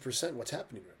 100% what's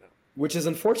happening right now. Which is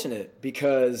unfortunate,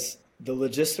 because the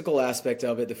logistical aspect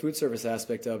of it, the food service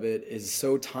aspect of it, is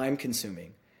so time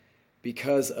consuming.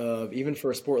 Because of, even for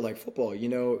a sport like football,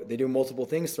 they do multiple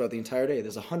things throughout the entire day.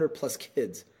 There's 100+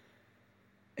 kids.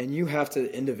 And you have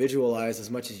to individualize as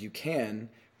much as you can,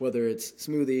 whether it's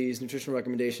smoothies, nutritional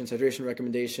recommendations, hydration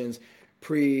recommendations,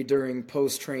 pre, during,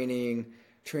 post-training,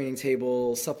 training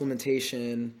table,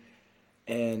 supplementation,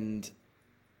 and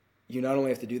you not only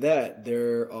have to do that,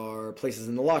 there are places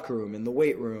in the locker room, in the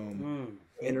weight room,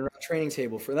 in and around training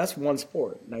table for that's one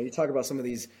sport. Now you talk about some of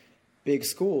these big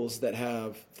schools that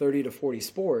have 30 to 40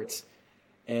 sports,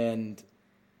 and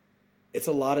it's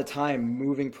a lot of time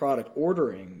moving product,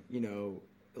 ordering,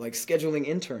 like scheduling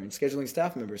interns, scheduling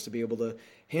staff members to be able to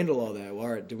handle all that. Well,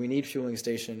 all right, do we need fueling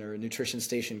station or nutrition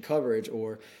station coverage?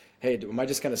 Or, hey, am I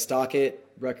just going to stock it,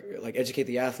 like educate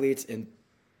the athletes and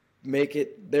make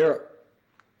it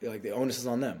like the onus is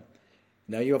on them.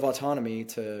 Now you have autonomy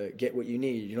to get what you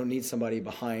need. You don't need somebody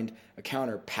behind a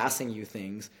counter passing you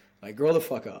things. Like, grow the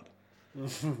fuck up.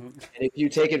 And if you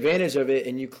take advantage of it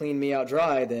and you clean me out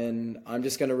dry, then I'm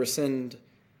just going to rescind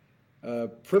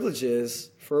privileges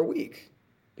for a week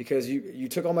because you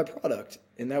took all my product,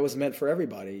 and that was meant for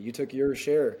everybody. You took your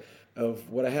share of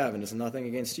what I have, and it's nothing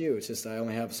against you. It's just I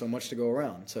only have so much to go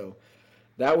around. So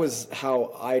that was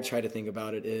how I try to think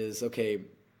about it is, okay,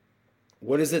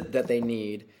 what is it that they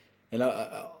need? And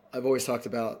I've always talked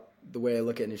about the way I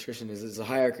look at nutrition is it's a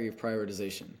hierarchy of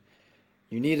prioritization.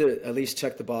 You need to at least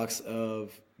check the box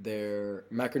of their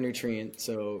macronutrient.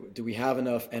 So do we have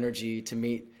enough energy to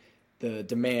meet the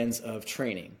demands of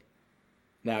training?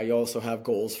 Now you also have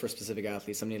goals for specific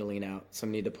athletes. Some need to lean out,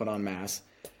 some need to put on mass.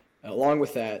 Along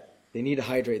with that, they need to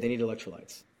hydrate, they need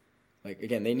electrolytes. Like,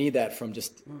 again, they need that from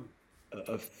just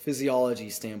a physiology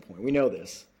standpoint. We know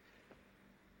this.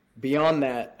 Beyond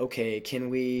that, okay, can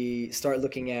we start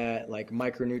looking at like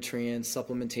micronutrients,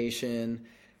 supplementation?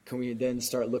 Can we then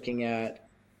start looking at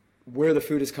where the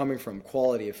food is coming from,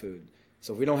 quality of food?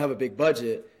 So if we don't have a big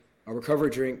budget, our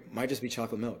recovery drink might just be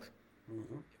chocolate milk.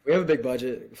 Mm-hmm. If we have a big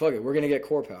budget, fuck it, we're going to get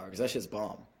Core Power because that shit's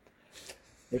bomb.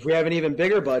 If we have an even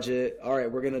bigger budget, all right,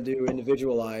 we're going to do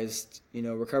individualized,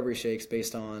 recovery shakes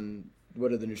based on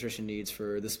what are the nutrition needs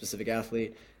for this specific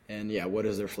athlete and, what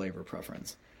is their flavor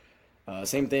preference.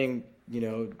 Same thing,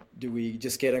 do we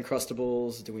just get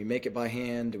Uncrustables? Do we make it by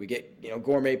hand? Do we get,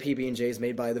 gourmet PB&Js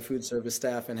made by the food service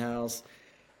staff in-house?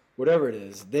 Whatever it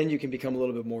is, then you can become a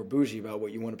little bit more bougie about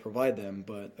what you want to provide them.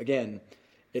 But again,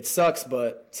 it sucks,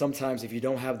 but sometimes if you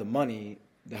don't have the money,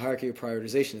 the hierarchy of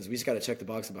prioritization is we just got to check the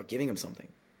box about giving them something.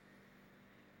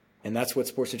 And that's what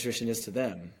sports nutrition is to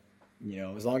them.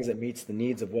 As long as it meets the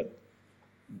needs of what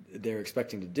they're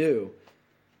expecting to do,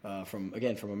 from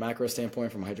a macro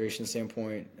standpoint, from a hydration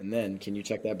standpoint, and then can you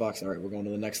check that box? All right, we're going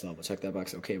to the next level. Check that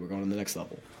box. Okay, we're going to the next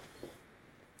level.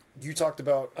 You talked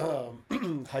about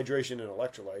hydration and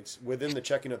electrolytes. Within the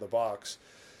checking of the box,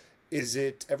 is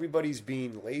it everybody's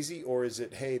being lazy, or is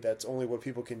it, hey, that's only what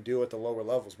people can do at the lower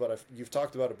levels? But you've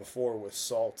talked about it before with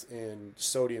salt and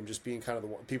sodium just being kind of the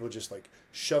one, people just like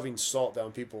shoving salt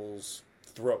down people's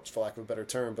throats, for lack of a better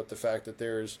term, but the fact that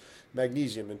there's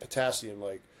magnesium and potassium,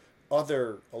 like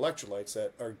other electrolytes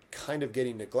that are kind of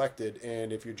getting neglected,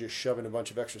 and if you're just shoving a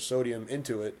bunch of extra sodium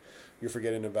into it, you're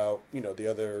forgetting about the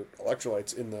other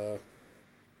electrolytes in the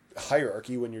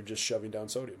hierarchy when you're just shoving down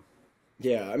sodium.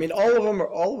 Yeah, I mean all of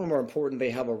them are important.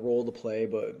 They have a role to play,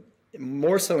 but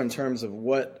more so in terms of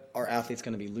what our athlete's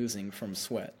going to be losing from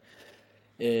sweat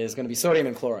is going to be sodium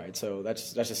and chloride. So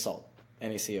that's just salt,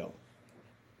 NaCl.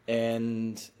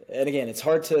 And again, it's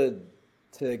hard to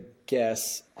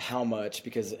guess how much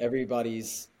because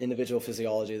everybody's individual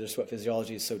physiology, their sweat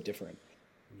physiology is so different.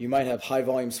 You might have high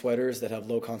volume sweaters that have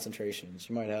low concentrations.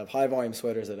 You might have high volume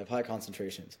sweaters that have high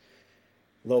concentrations.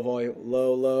 Low volume,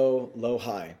 low,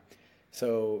 high.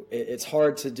 So it's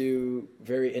hard to do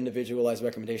very individualized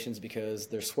recommendations because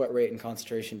their sweat rate and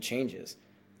concentration changes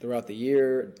throughout the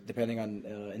year depending on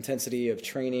intensity of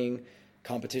training,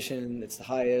 competition. It's the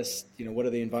highest. What are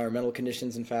the environmental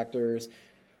conditions and factors?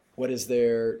 What is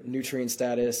their nutrient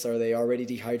status? Are they already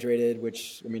dehydrated?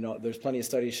 Which, there's plenty of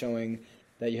studies showing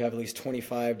that you have at least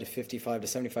 25 to 55 to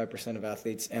 75% of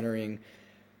athletes entering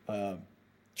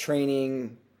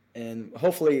training, and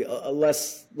hopefully a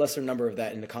lesser number of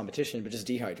that in the competition, but just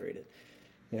dehydrated.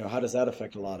 How does that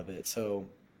affect a lot of it? So,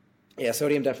 yeah,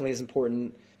 sodium definitely is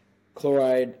important.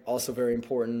 Chloride, also very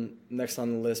important. Next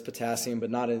on the list, potassium, but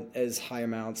not in as high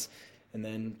amounts. And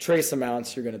then trace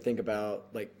amounts, you're going to think about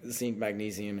like zinc,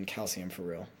 magnesium, and calcium for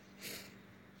real.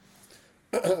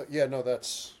 That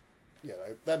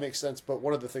makes sense. But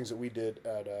one of the things that we did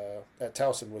at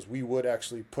Towson was we would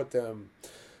actually put them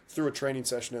through a training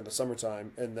session in the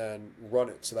summertime and then run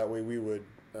it. So that way we would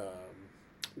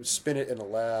spin it in a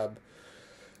lab,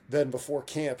 then before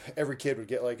camp, every kid would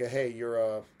get like a, hey, you're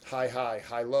a high, high,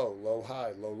 high, low, low,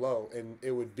 high, low, low. And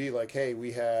it would be like, hey,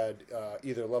 we had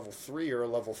either level 3 or a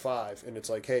level 5. And it's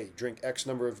like, hey, drink X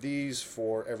number of these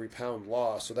for every pound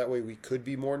lost. So that way we could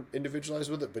be more individualized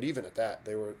with it. But even at that,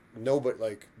 they were but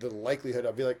like the likelihood,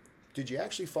 I'd be like, did you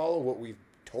actually follow what we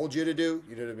told you to do?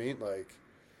 You know what I mean? Like,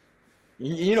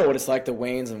 You know what it's like, the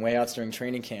weigh-ins and weigh-outs during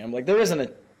training camp. Like, there isn't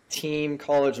a team,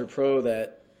 college or pro,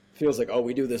 that feels like, oh,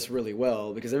 we do this really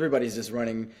well, because everybody's just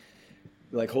running,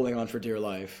 like holding on for dear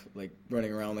life, like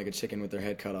running around like a chicken with their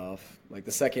head cut off. Like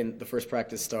the second the first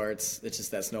practice starts, it's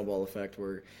just that snowball effect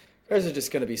where guys are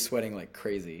just going to be sweating like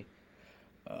crazy.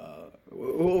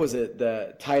 What was it?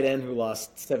 The tight end who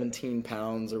lost 17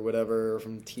 pounds or whatever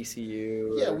from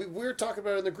TCU? yeah, we were talking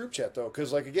about it in the group chat though,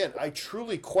 because like again, I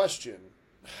truly question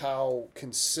how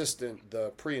consistent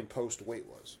the pre and post weight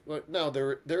was. Like now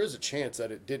there is a chance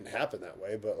that it didn't happen that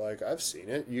way, but like I've seen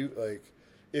it. You like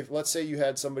if let's say you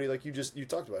had somebody like you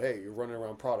talked about, hey, you're running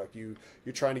around product, you're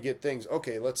trying to get things.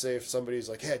 Okay, let's say if somebody's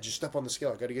like, hey, just step on the scale,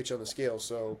 I got to get you on the scale,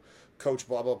 so coach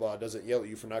blah blah blah doesn't yell at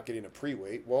you for not getting a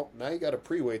pre-weight. Well, now you got a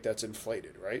pre-weight that's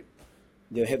inflated, right?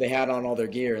 They had on all their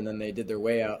gear and then they did their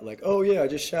way out. Like, oh yeah, I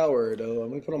just showered. Let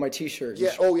me put on my t-shirt.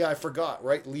 Yeah. Oh yeah, I forgot.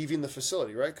 Right, leaving the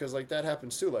facility. Right, because like that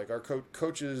happens too. Like our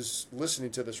coaches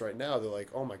listening to this right now, they're like,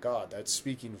 oh my god, that's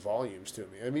speaking volumes to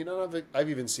me. I mean, I've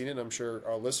even seen it. And I'm sure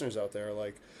our listeners out there are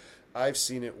like, I've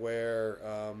seen it where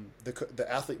the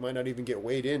athlete might not even get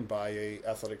weighed in by a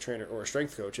athletic trainer or a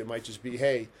strength coach. It might just be,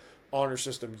 hey, honor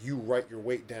system, you write your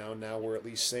weight down. Now we're at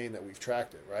least saying that we've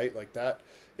tracked it. Right, like that.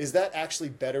 Is that actually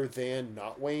better than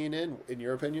not weighing in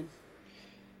your opinion?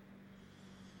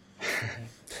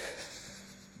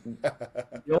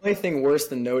 The only thing worse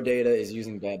than no data is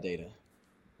using bad data.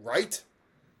 Right?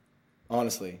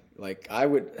 Honestly, like I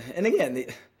would, and again,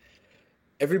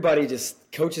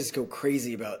 coaches go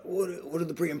crazy about what are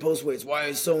the pre and post weights? Why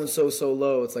is so and so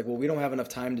low? It's like, well, we don't have enough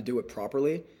time to do it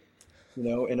properly.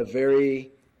 In a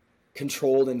very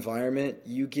controlled environment,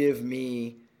 you give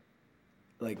me,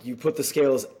 like, you put the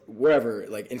scales wherever,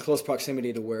 like in close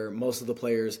proximity to where most of the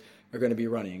players are going to be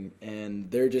running, and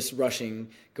they're just rushing,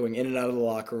 going in and out of the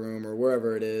locker room or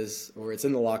wherever it is, or it's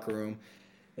in the locker room,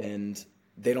 and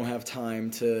they don't have time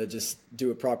to just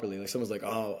do it properly. Like someone's like,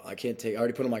 oh, I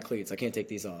already put on my cleats. I can't take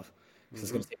these off because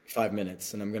it's going to take me 5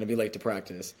 minutes and I'm going to be late to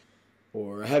practice.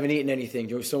 Or I haven't eaten anything.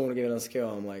 Do I still want to get it on the scale?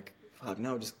 I'm like, fuck,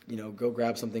 no, just, go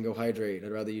grab something, go hydrate.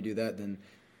 I'd rather you do that than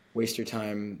waste your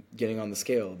time getting on the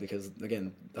scale, because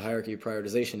again, the hierarchy of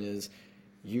prioritization is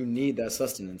you need that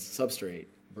sustenance substrate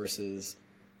versus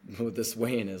what this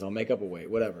weigh-in is. I'll make up a weight,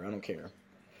 whatever. I don't care.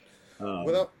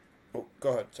 Go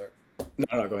ahead. Sorry.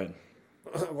 No, go ahead.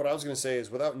 What I was going to say is,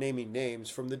 without naming names,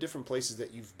 from the different places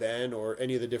that you've been or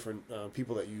any of the different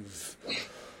people that you've,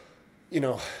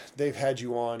 they've had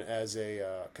you on as a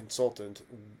consultant,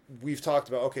 we've talked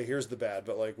about, okay, here's the bad,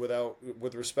 but like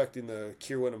with respecting the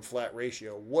Kierwin flat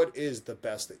ratio, what is the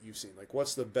best that you've seen? Like,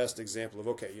 what's the best example of,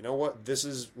 okay, you know what, this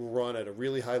is run at a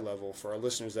really high level for our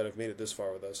listeners that have made it this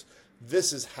far with us.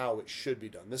 This is how it should be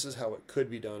done. This is how it could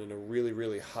be done in a really,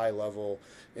 really high level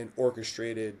and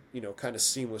orchestrated, kind of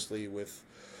seamlessly with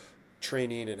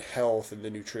training and health and the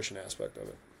nutrition aspect of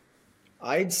it.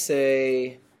 I'd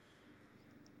say,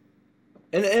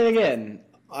 and again,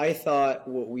 I thought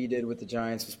what we did with the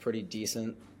Giants was pretty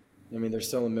decent. I mean, there's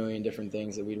still a million different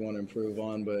things that we'd want to improve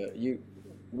on, but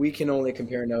we can only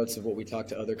compare notes of what we talk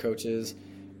to other coaches,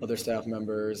 other staff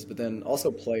members, but then also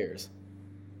players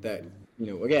that,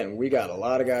 again, we got a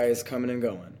lot of guys coming and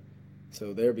going.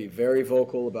 So they'll be very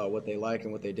vocal about what they like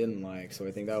and what they didn't like. So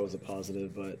I think that was a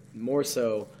positive, but more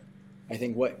so, I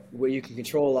think what you can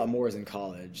control a lot more is in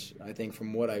college. I think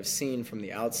from what I've seen from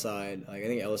the outside, like I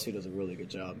think LSU does a really good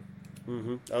job.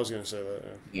 Mm-hmm. I was going to say that,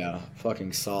 yeah. Yeah,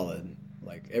 fucking solid.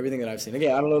 Like everything that I've seen.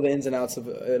 Again, I don't know the ins and outs of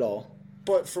it all.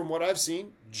 But from what I've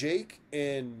seen, Jake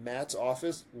and Matt's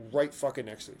office right fucking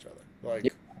next to each other. Like,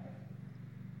 yep.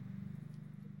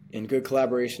 In good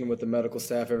collaboration with the medical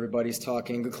staff, everybody's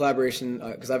talking. Good collaboration,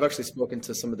 because I've actually spoken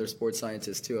to some of their sports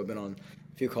scientists too. I've been on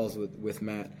a few calls with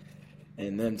Matt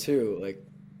and them too. Like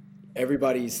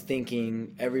everybody's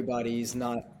thinking, everybody's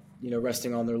not,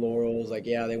 resting on their laurels. Like,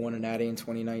 yeah, they won a Natty in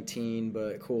 2019,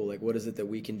 but cool. Like, what is it that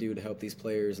we can do to help these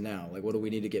players now? Like, what do we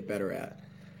need to get better at?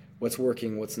 What's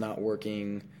working? What's not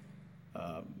working?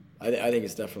 I think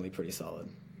it's definitely pretty solid.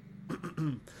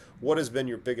 What has been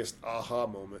your biggest aha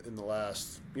moment in the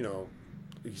last, you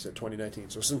said 2019,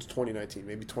 so since 2019,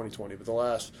 maybe 2020, but the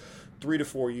last 3 to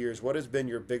 4 years, what has been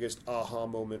your biggest aha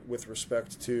moment with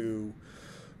respect to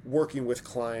working with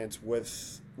clients,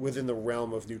 with within the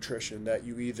realm of nutrition that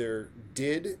you either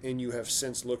did and you have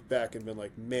since looked back and been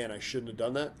like, man, I shouldn't have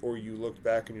done that, or you looked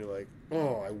back and you're like,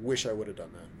 oh, I wish I would have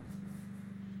done that?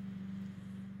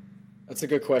 That's a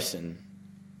good question.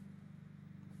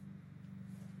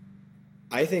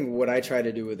 I think what I try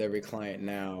to do with every client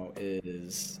now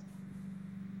is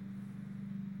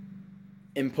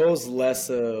impose less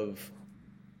of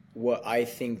what I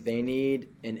think they need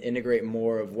and integrate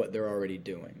more of what they're already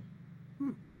doing.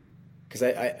 Because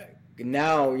I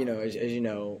now, as you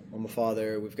know, I'm a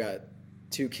father. We've got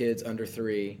 2 kids under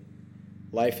 3.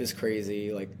 Life is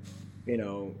crazy. Like,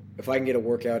 if I can get a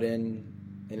workout in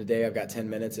a day, I've got 10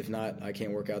 minutes. If not, I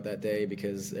can't work out that day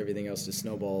because everything else just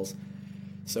snowballs.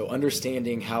 So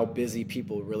understanding how busy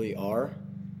people really are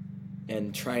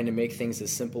and trying to make things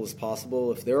as simple as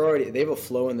possible. If they have a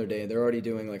flow in their day, they're already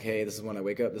doing like, hey, this is when I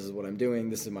wake up, this is what I'm doing,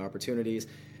 this is my opportunities.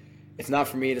 It's not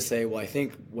for me to say, well, I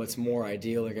think what's more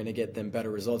ideal or going to get them better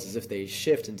results is if they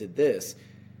shift and did this.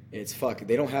 It's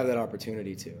they don't have that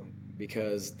opportunity to,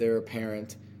 because they're a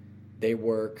parent, they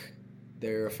work,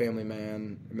 they're a family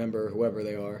man, member, whoever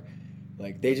they are.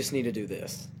 Like, they just need to do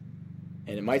this.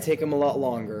 And it might take them a lot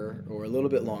longer or a little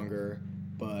bit longer,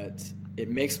 but it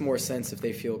makes more sense if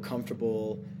they feel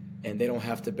comfortable and they don't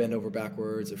have to bend over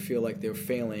backwards or feel like they're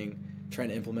failing trying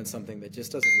to implement something that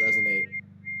just doesn't resonate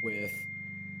with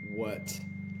what.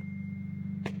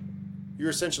 You're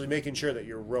essentially making sure that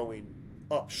you're rowing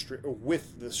upstream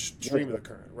with the stream of the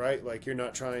current, right? Like, you're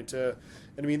not trying to,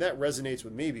 and I mean, that resonates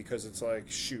with me because it's like,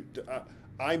 shoot,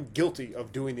 I'm guilty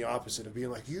of doing the opposite, of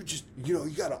being like, you just, you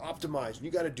got to optimize and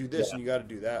you got to do this and you got to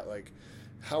do that. Like,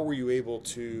 how were you able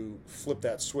to flip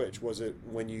that switch? Was it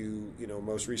when you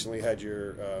most recently had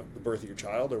your the birth of your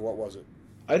child, or what was it?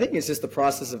 I think it's just the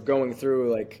process of going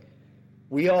through, like,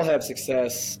 we all have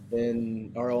success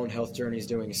in our own health journeys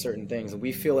doing certain things, and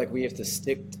we feel like we have to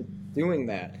stick to doing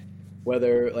that.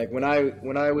 Whether, like, when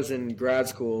I was in grad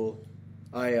school,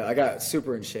 I got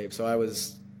super in shape, so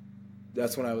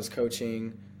that's when I was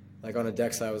coaching, like on a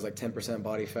deck side, I was like 10%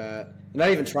 body fat. Not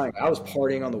even trying. I was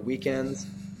partying on the weekends,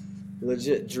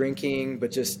 legit drinking, but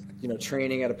just,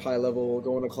 training at a high level,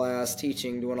 going to class,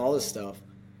 teaching, doing all this stuff.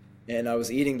 And I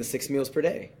was eating the 6 meals per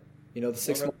day, the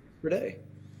 6 meals per day.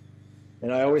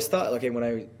 And I always thought, okay, when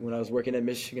I was working at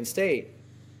Michigan State,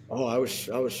 oh, I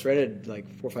was shredded like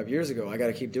 4 or 5 years ago. I got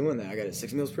to keep doing that. I got it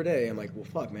 6 meals per day. I'm like, well,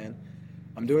 fuck, man.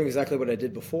 I'm doing exactly what I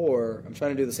did before. I'm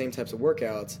trying to do the same types of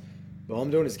workouts, but all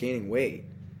I'm doing is gaining weight.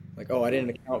 Like, oh, I didn't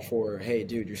account for, hey,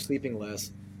 dude, you're sleeping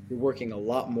less. You're working a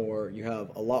lot more. You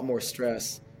have a lot more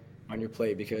stress on your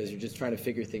plate because you're just trying to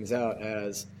figure things out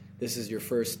as this is your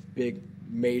first big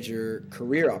major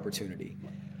career opportunity.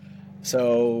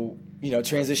 So,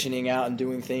 transitioning out and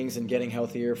doing things and getting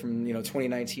healthier from,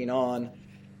 2019 on,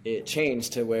 it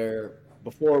changed to where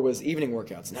before it was evening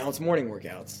workouts. Now it's morning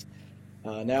workouts.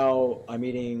 Now I'm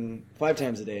eating 5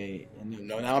 times a day, and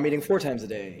now I'm eating 4 times a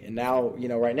day. And now,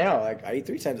 right now, like, I eat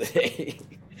 3 times a day.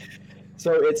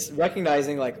 So it's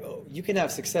recognizing, like, oh, you can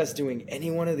have success doing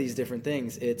any one of these different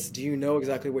things. It's, do you know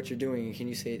exactly what you're doing, and can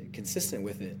you stay consistent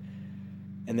with it?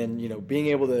 And then, being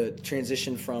able to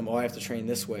transition from, oh, I have to train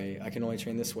this way. I can only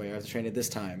train this way. I have to train at this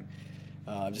time.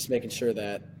 Just making sure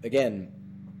that, again,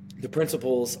 the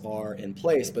principles are in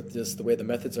place, but just the way the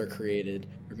methods are created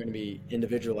are going to be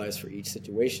individualized for each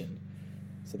situation.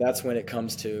 So that's when it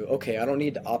comes to, okay, I don't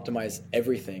need to optimize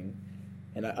everything.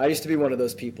 And I used to be one of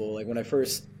those people, like when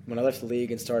I left the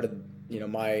league and started,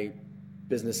 my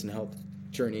business and health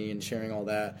journey and sharing all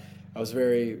that, I was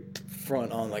very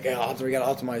front on, like, oh, we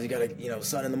got to optimize. You got to,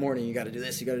 sun in the morning, you got to do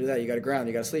this, you got to do that, you got to ground,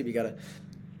 you got to sleep, you got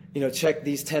to, check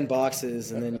these 10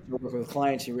 boxes. And then you work with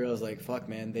clients, you realize, like, fuck,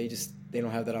 man, they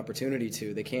don't have that opportunity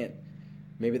to. They can't.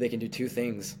 Maybe they can do 2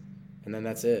 things, and then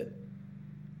that's it.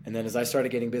 And then as I started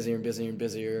getting busier and busier and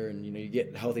busier, and you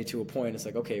get healthy to a point, it's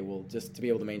like, okay, well, just to be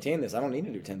able to maintain this, I don't need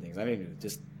to do 10 things. I need to do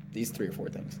just these 3 or 4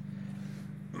 things.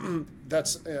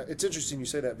 That's it's interesting you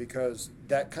say that, because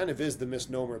that kind of is the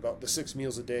misnomer about the 6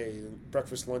 meals a day,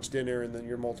 breakfast, lunch, dinner, and then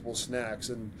your multiple snacks.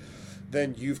 And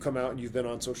then you've come out and you've been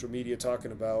on social media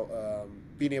talking about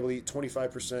being able to eat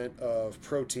 25% of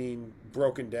protein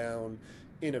broken down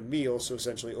in a meal, so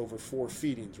essentially over 4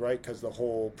 feedings, right? Because the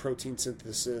whole protein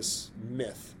synthesis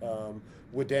myth.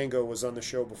 Wadango was on the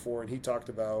show before, and he talked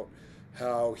about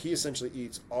how he essentially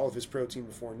eats all of his protein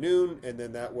before noon, and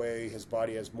then that way his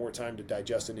body has more time to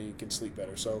digest it and he can sleep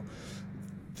better. So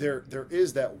there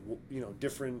is that,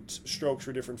 different strokes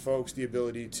for different folks, the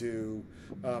ability to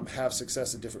have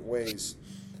success in different ways.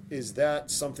 is that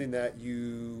something that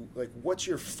you like? What's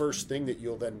your first thing that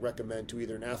you'll then recommend to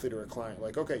either an athlete or a client?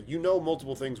 Like, okay, you know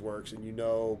multiple things works and you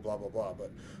know blah blah blah,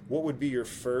 but what would be your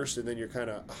first and then your kind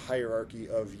of hierarchy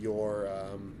of your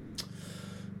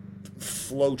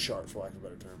flow chart, for lack of a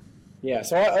better term? Yeah,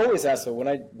 so I always ask, so when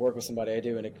I work with somebody, I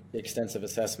do an extensive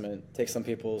assessment. It takes some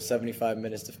people 75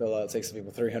 minutes to fill out, it takes some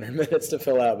people 300 minutes to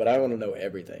fill out, but I want to know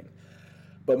everything.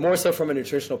 But more so from a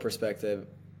nutritional perspective,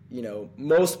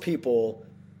 most people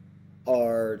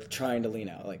are trying to lean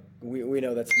out. Like we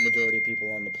know that's the majority of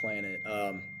people on the planet.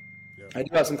 Yeah. I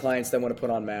do have some clients that want to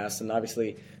put on mass, and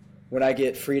obviously when I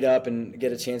get freed up and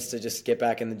get a chance to just get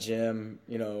back in the gym,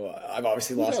 I've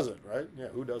obviously lost. Who doesn't, right? Yeah,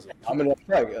 who doesn't?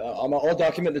 I'll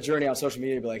document the journey on social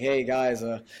media, be like, hey guys,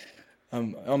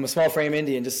 I'm a small frame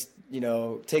Indian, just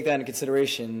take that into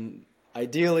consideration.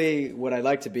 Ideally, what I'd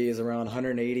like to be is around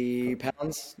 180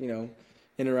 pounds, in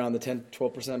and around the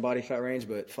 10-12% body fat range,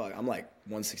 but fuck, I'm like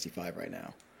 165 right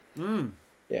now.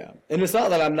 Yeah. And it's not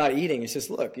that I'm not eating. It's just,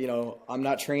 look, I'm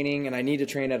not training and I need to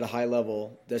train at a high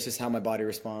level. That's just how my body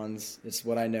responds. It's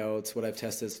what I know. It's what I've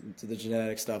tested. To the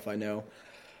genetic stuff I know.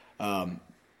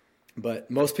 But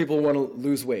most people want to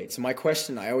lose weight. So my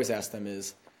question I always ask them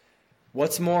is,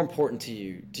 what's more important to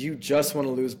you? Do you just want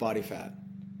to lose body fat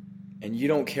and you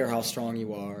don't care how strong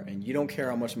you are and you don't care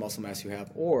how much muscle mass you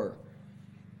have? Or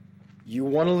you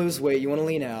want to lose weight, you want to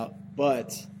lean out,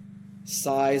 but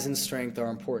size and strength are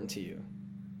important to you?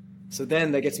 So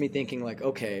then that gets me thinking like,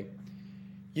 okay,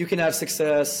 you can have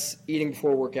success eating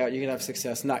before a workout. You can have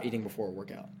success not eating before a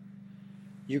workout.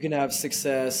 You can have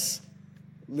success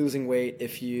losing weight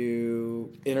if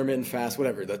you intermittent fast,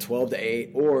 whatever, the 12 to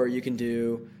 8, or you can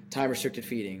do time restricted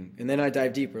feeding. And then I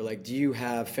dive deeper. Like, do you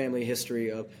have family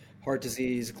history of heart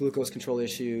disease, glucose control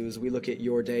issues? We look at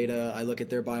your data. I look at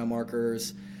their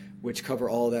biomarkers, which cover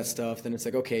all of that stuff. Then it's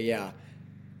like, okay, yeah.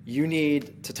 You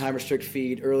need to time restrict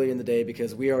feed early in the day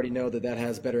because we already know that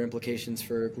has better implications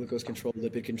for glucose control,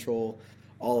 lipid control,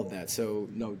 all of that. So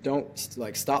no, don't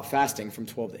stop fasting from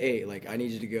 12 to 8. Like I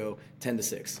need you to go 10 to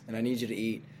 6 and I need you to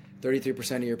eat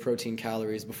 33% of your protein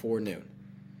calories before noon.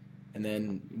 And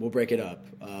then we'll break it up.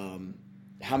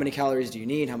 How many calories do you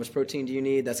need? How much protein do you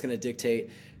need? That's going to dictate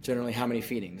generally how many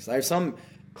feedings. I have some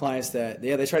clients that,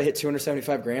 they try to hit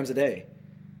 275 grams a day,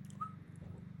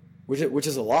 which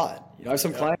is a lot. I have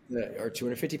some clients that are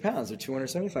 250 pounds or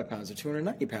 275 pounds or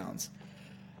 290 pounds.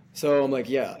 So I'm like,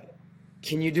 yeah,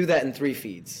 can you do that in 3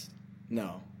 feeds?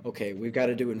 No. Okay, we've got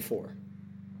to do it in 4.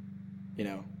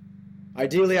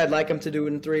 Ideally, I'd like them to do it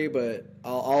in 3, but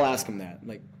I'll ask them that.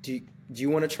 Like, do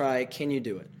you want to try? Can you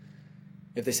do it?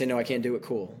 If they say, no, I can't do it,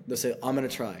 cool. They'll say, I'm going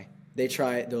to try. They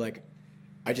try it. They're like,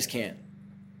 I just can't.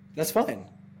 That's fine.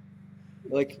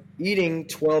 Like, eating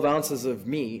 12 ounces of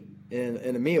meat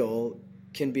in a meal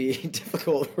can be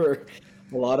difficult for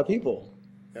a lot of people.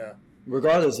 Yeah.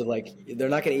 Regardless of they're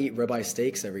not going to eat ribeye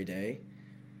steaks every day.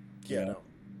 Yeah, no.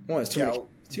 One, it's too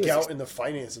much. Gout in the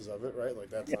finances of it, right? Like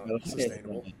that's not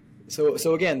sustainable.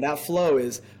 So again, that flow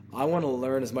is I want to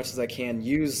learn as much as I can,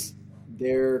 use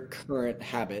their current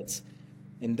habits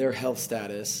and their health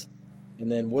status, and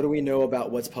then what do we know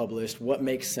about what's published, what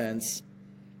makes sense,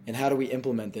 and how do we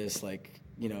implement this?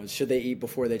 Should they eat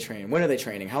before they train? When are they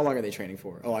training? How long are they training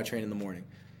for? Oh, I train in the morning.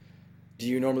 Do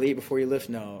you normally eat before you lift?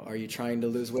 No. Are you trying to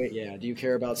lose weight? Yeah. Do you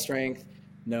care about strength?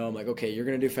 No. I'm like, okay, you're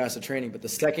going to do fasted training, but the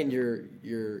second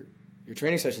your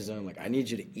training session's done, I'm like, I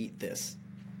need you to eat this.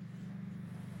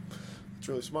 It's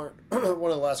really smart. One of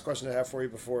the last questions I have for you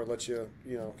before I let you,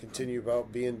 continue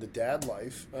about being the dad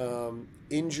life.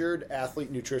 Injured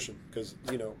athlete nutrition, because,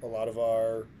 a lot of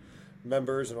our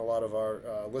members and a lot of our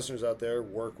listeners out there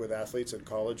work with athletes in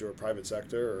college or private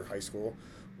sector or high school.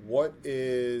 What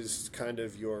is kind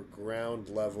of your ground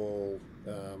level,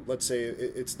 let's say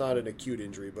it's not an acute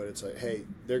injury, but it's like, hey,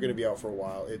 they're going to be out for a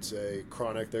while. It's a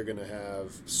chronic, they're going to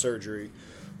have surgery.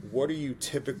 What are you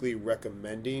typically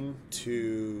recommending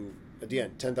to,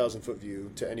 again, 10,000 foot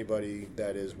view, to anybody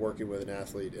that is working with an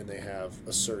athlete and they have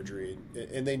a surgery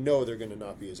and they know they're going to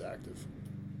not be as active?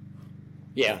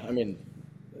 Yeah, I mean,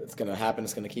 it's going to happen.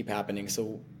 It's going to keep happening.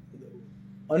 So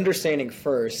understanding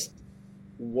first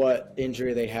what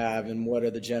injury they have and what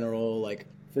are the general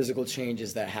physical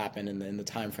changes that happen in the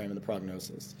time frame of the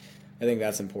prognosis. I think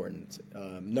that's important.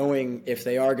 Knowing if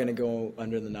they are going to go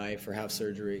under the knife or have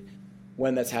surgery,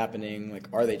 when that's happening,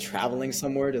 are they traveling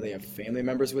somewhere? Do they have family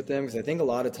members with them? Because I think a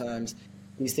lot of times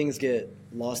these things get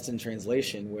lost in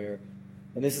translation where,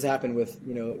 and this has happened with,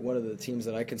 one of the teams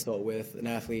that I consult with, an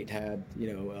athlete had,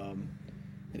 an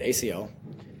ACL,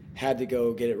 had to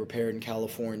go get it repaired in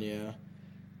California.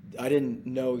 I didn't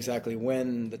know exactly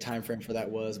when the time frame for that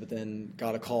was, but then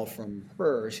got a call from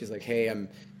her. She's like, hey, I'm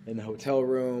in the hotel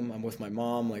room. I'm with my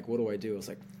mom. Like, what do I do? I was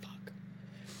like, fuck.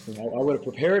 I would have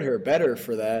prepared her better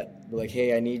for that. Like,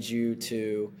 hey, I need you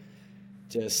to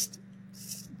just,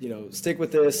 stick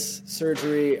with this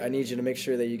surgery. I need you to make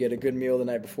sure that you get a good meal the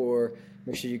night before.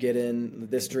 Make sure you get in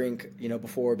this drink,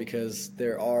 before, because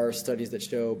there are studies that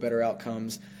show better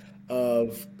outcomes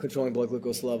of controlling blood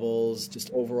glucose levels,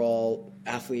 just overall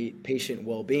athlete patient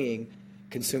well-being,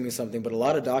 consuming something. But a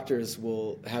lot of doctors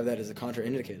will have that as a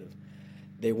contraindicative.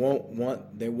 They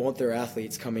want their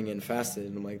athletes coming in fasted,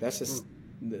 and I'm like, that's just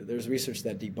there's research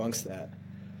that debunks that.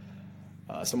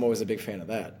 So I'm always a big fan of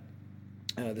that.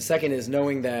 The second is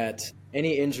knowing that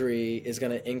any injury is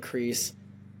going to increase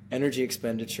energy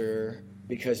expenditure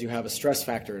because you have a stress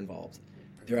factor involved.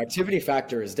 Your activity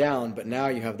factor is down, but now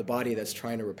you have the body that's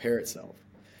trying to repair itself.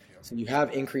 So you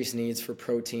have increased needs for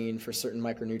protein, for certain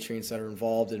micronutrients that are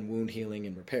involved in wound healing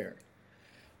and repair.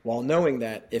 While knowing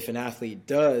that if an athlete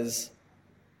does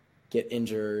get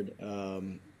injured,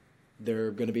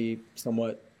 they're going to be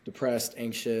somewhat depressed,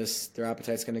 anxious, their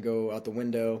appetite's going to go out the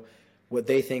window. What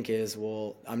they think is,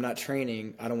 well, I'm not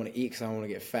training, I don't want to eat because I don't want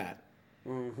to get fat.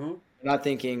 Mm-hmm. They're not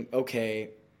thinking,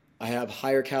 okay, I have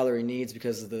higher calorie needs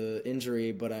because of the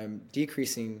injury, but I'm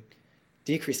decreased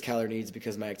calorie needs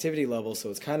because of my activity level, so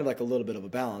it's kind of like a little bit of a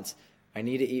balance. I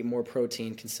need to eat more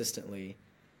protein consistently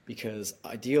because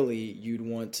ideally you'd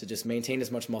want to just maintain as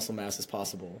much muscle mass as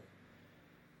possible,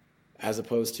 as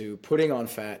opposed to putting on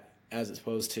fat, as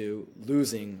opposed to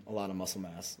losing a lot of muscle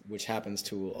mass, which happens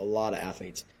to a lot of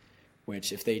athletes,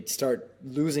 which if they start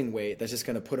losing weight, that's just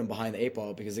going to put them behind the eight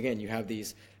ball, because again, you have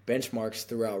these benchmarks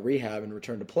throughout rehab and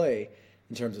return to play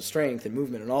in terms of strength and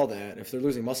movement and all that. If they're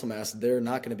losing muscle mass, they're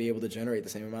not going to be able to generate the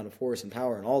same amount of force and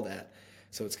power and all that.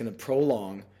 So it's going to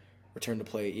prolong return to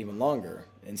play even longer.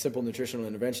 And simple nutritional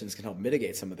interventions can help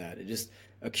mitigate some of that. It just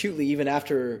acutely, even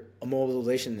after a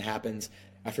mobilization happens,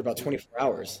 after about 24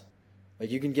 hours, like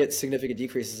you can get significant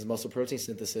decreases in muscle protein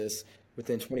synthesis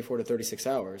within 24 to 36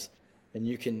 hours. And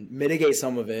you can mitigate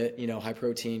some of it, high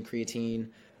protein, creatine.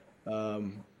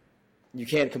 You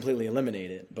can't completely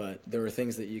eliminate it, but there are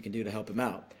things that you can do to help them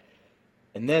out.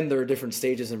 And then there are different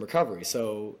stages in recovery.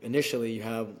 So initially you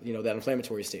have, that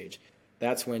inflammatory stage.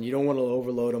 That's when you don't want to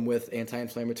overload them with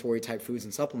anti-inflammatory type foods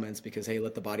and supplements because, hey,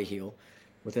 let the body heal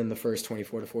within the first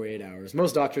 24 to 48 hours.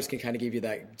 Most doctors can kind of give you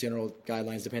that general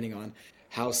guidelines depending on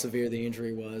how severe the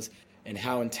injury was and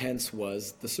how intense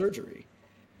was the surgery.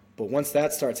 But once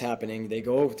that starts happening, they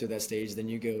go over to that stage. Then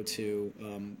you go to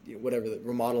whatever, the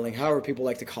remodeling, however people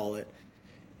like to call it.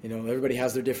 Everybody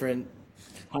has their different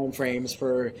time frames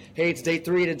for, hey, it's day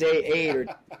 3 to day 8 or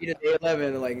 3 to day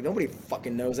 11. Like, nobody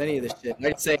fucking knows any of this shit.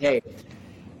 I'd say, hey,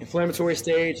 inflammatory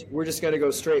stage, we're just going to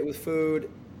go straight with food,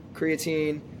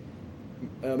 creatine,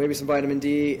 maybe some vitamin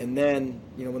D. And then,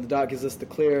 when the doc gives us the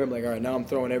clear, I'm like, all right, now I'm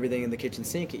throwing everything in the kitchen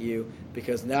sink at you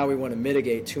because now we want to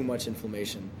mitigate too much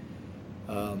inflammation.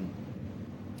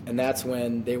 And that's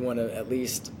when they want to at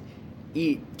least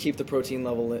keep the protein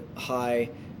level high,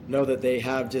 know that they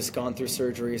have just gone through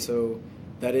surgery, so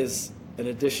that is an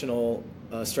additional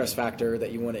stress factor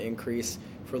that you want to increase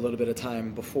for a little bit of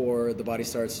time before the body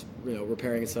starts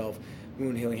repairing itself,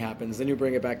 wound healing happens. Then you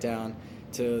bring it back down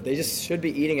to, they just should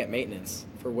be eating at maintenance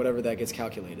for whatever that gets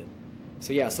calculated.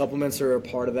 So yeah, supplements are a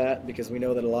part of that because we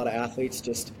know that a lot of athletes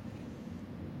just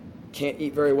can't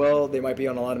eat very well. They might be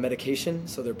on a lot of medication,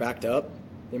 so they're backed up.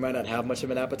 They might not have much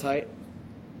of an appetite.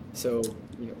 So,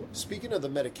 Speaking of the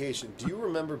medication, do you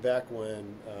remember back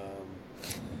when,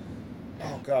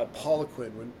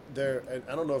 Poliquin, when and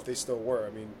I don't know if they still were.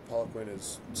 I mean, Poliquin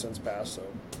has since passed, so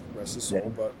rest his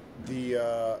soul. Yeah.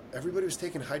 But everybody was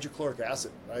taking hydrochloric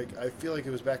acid. I feel like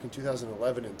it was back in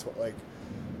 2011 and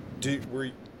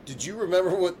did you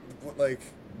remember what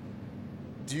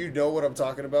do you know what I'm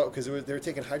talking about? Because they were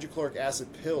taking hydrochloric acid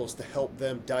pills to help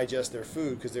them digest their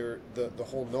food because the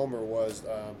whole nomer was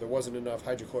there wasn't enough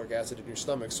hydrochloric acid in your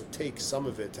stomach, so take some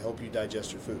of it to help you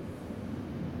digest your food.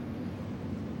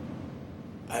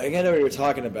 I think I know what you're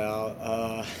talking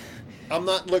about. I'm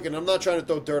not trying to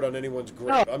throw dirt on anyone's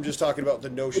grave. No. I'm just talking about the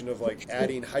notion of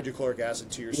adding hydrochloric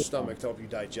acid to your stomach to help you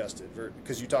digest it,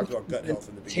 because you talked about gut health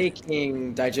in the beginning.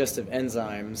 Taking digestive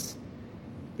enzymes,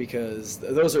 because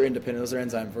those are independent. Those are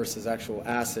enzyme versus actual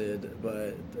acid.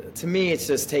 But to me, it's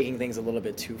just taking things a little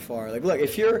bit too far. Look,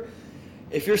 if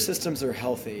your systems are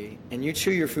healthy and you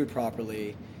chew your food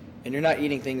properly, and you're not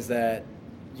eating things that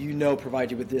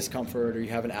provide you with discomfort, or you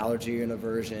have an allergy or an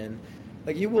aversion,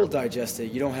 you will digest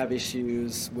it. You don't have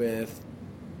issues with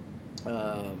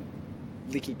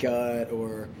leaky gut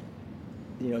or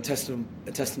intestine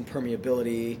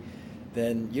permeability,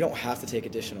 then you don't have to take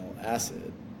additional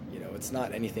acid. it's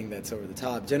not anything that's over the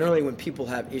top. Generally, when people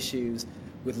have issues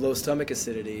with low stomach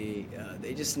acidity,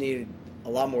 they just need a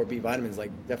lot more B vitamins,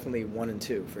 like definitely 1 and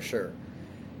 2 for sure.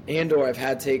 And/or I've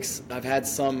had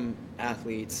some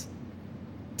athletes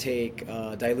take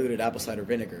diluted apple cider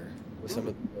vinegar with some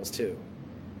of those too.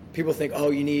 People think,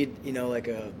 oh, you need like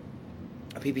a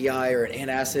PPI or an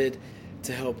antacid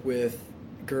to help with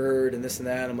GERD and this and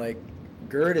that. I'm like,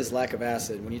 GERD is lack of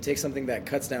acid. When you take something that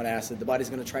cuts down acid, the body's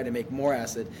going to try to make more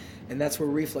acid, and that's where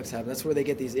reflux happens. That's where they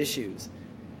get these issues.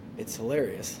 It's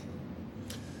hilarious.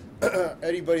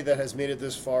 Anybody that has made it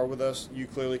this far with us, you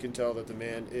clearly can tell that the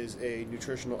man is a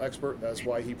nutritional expert. That's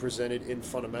why he presented in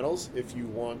Fundamentals. If you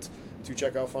want to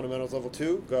check out Fundamentals Level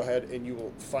 2, go ahead and you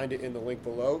will find it in the link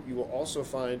below. You will also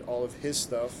find all of his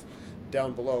stuff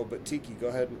down below. But Tiki, go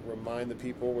ahead and remind the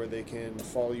people where they can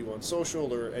follow you on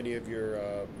social or any of your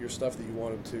stuff that you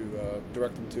want them to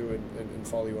direct them to and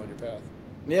follow you on your path.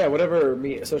 Yeah, whatever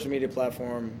social media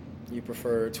platform you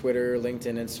prefer, Twitter,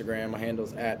 LinkedIn, Instagram. My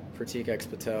handle's at Pratik X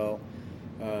Patel.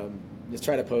 Just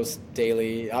try to post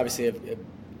daily. Obviously, I'm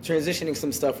transitioning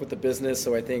some stuff with the business,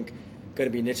 so I think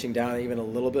going to be niching down even a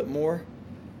little bit more.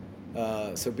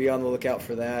 So be on the lookout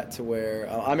for that, to where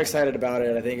I'm excited about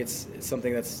it. I think it's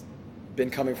something that's been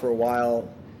coming for a while,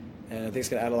 and I think it's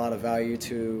going to add a lot of value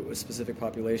to a specific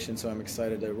population, so I'm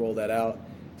excited to roll that out.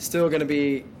 Still going to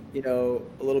be a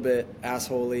little bit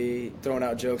assholey, throwing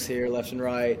out jokes here left and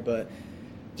right, but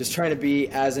just trying to be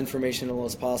as informational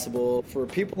as possible for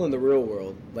people in the real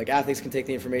world. Like, athletes can take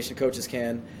the information, coaches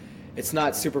can. It's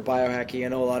not super biohacky. I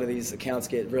know a lot of these accounts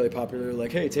get really popular,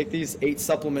 like, hey, take these 8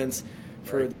 supplements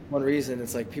for one reason.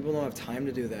 It's like, people don't have time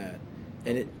to do that.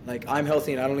 And I'm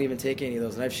healthy and I don't even take any of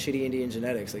those, and I have shitty Indian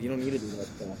genetics. Like, you don't need to do that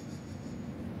stuff.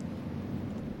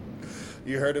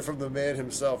 You heard it from the man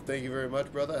himself. Thank you very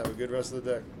much, brother. Have a good rest of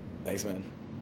the day. Thanks, man.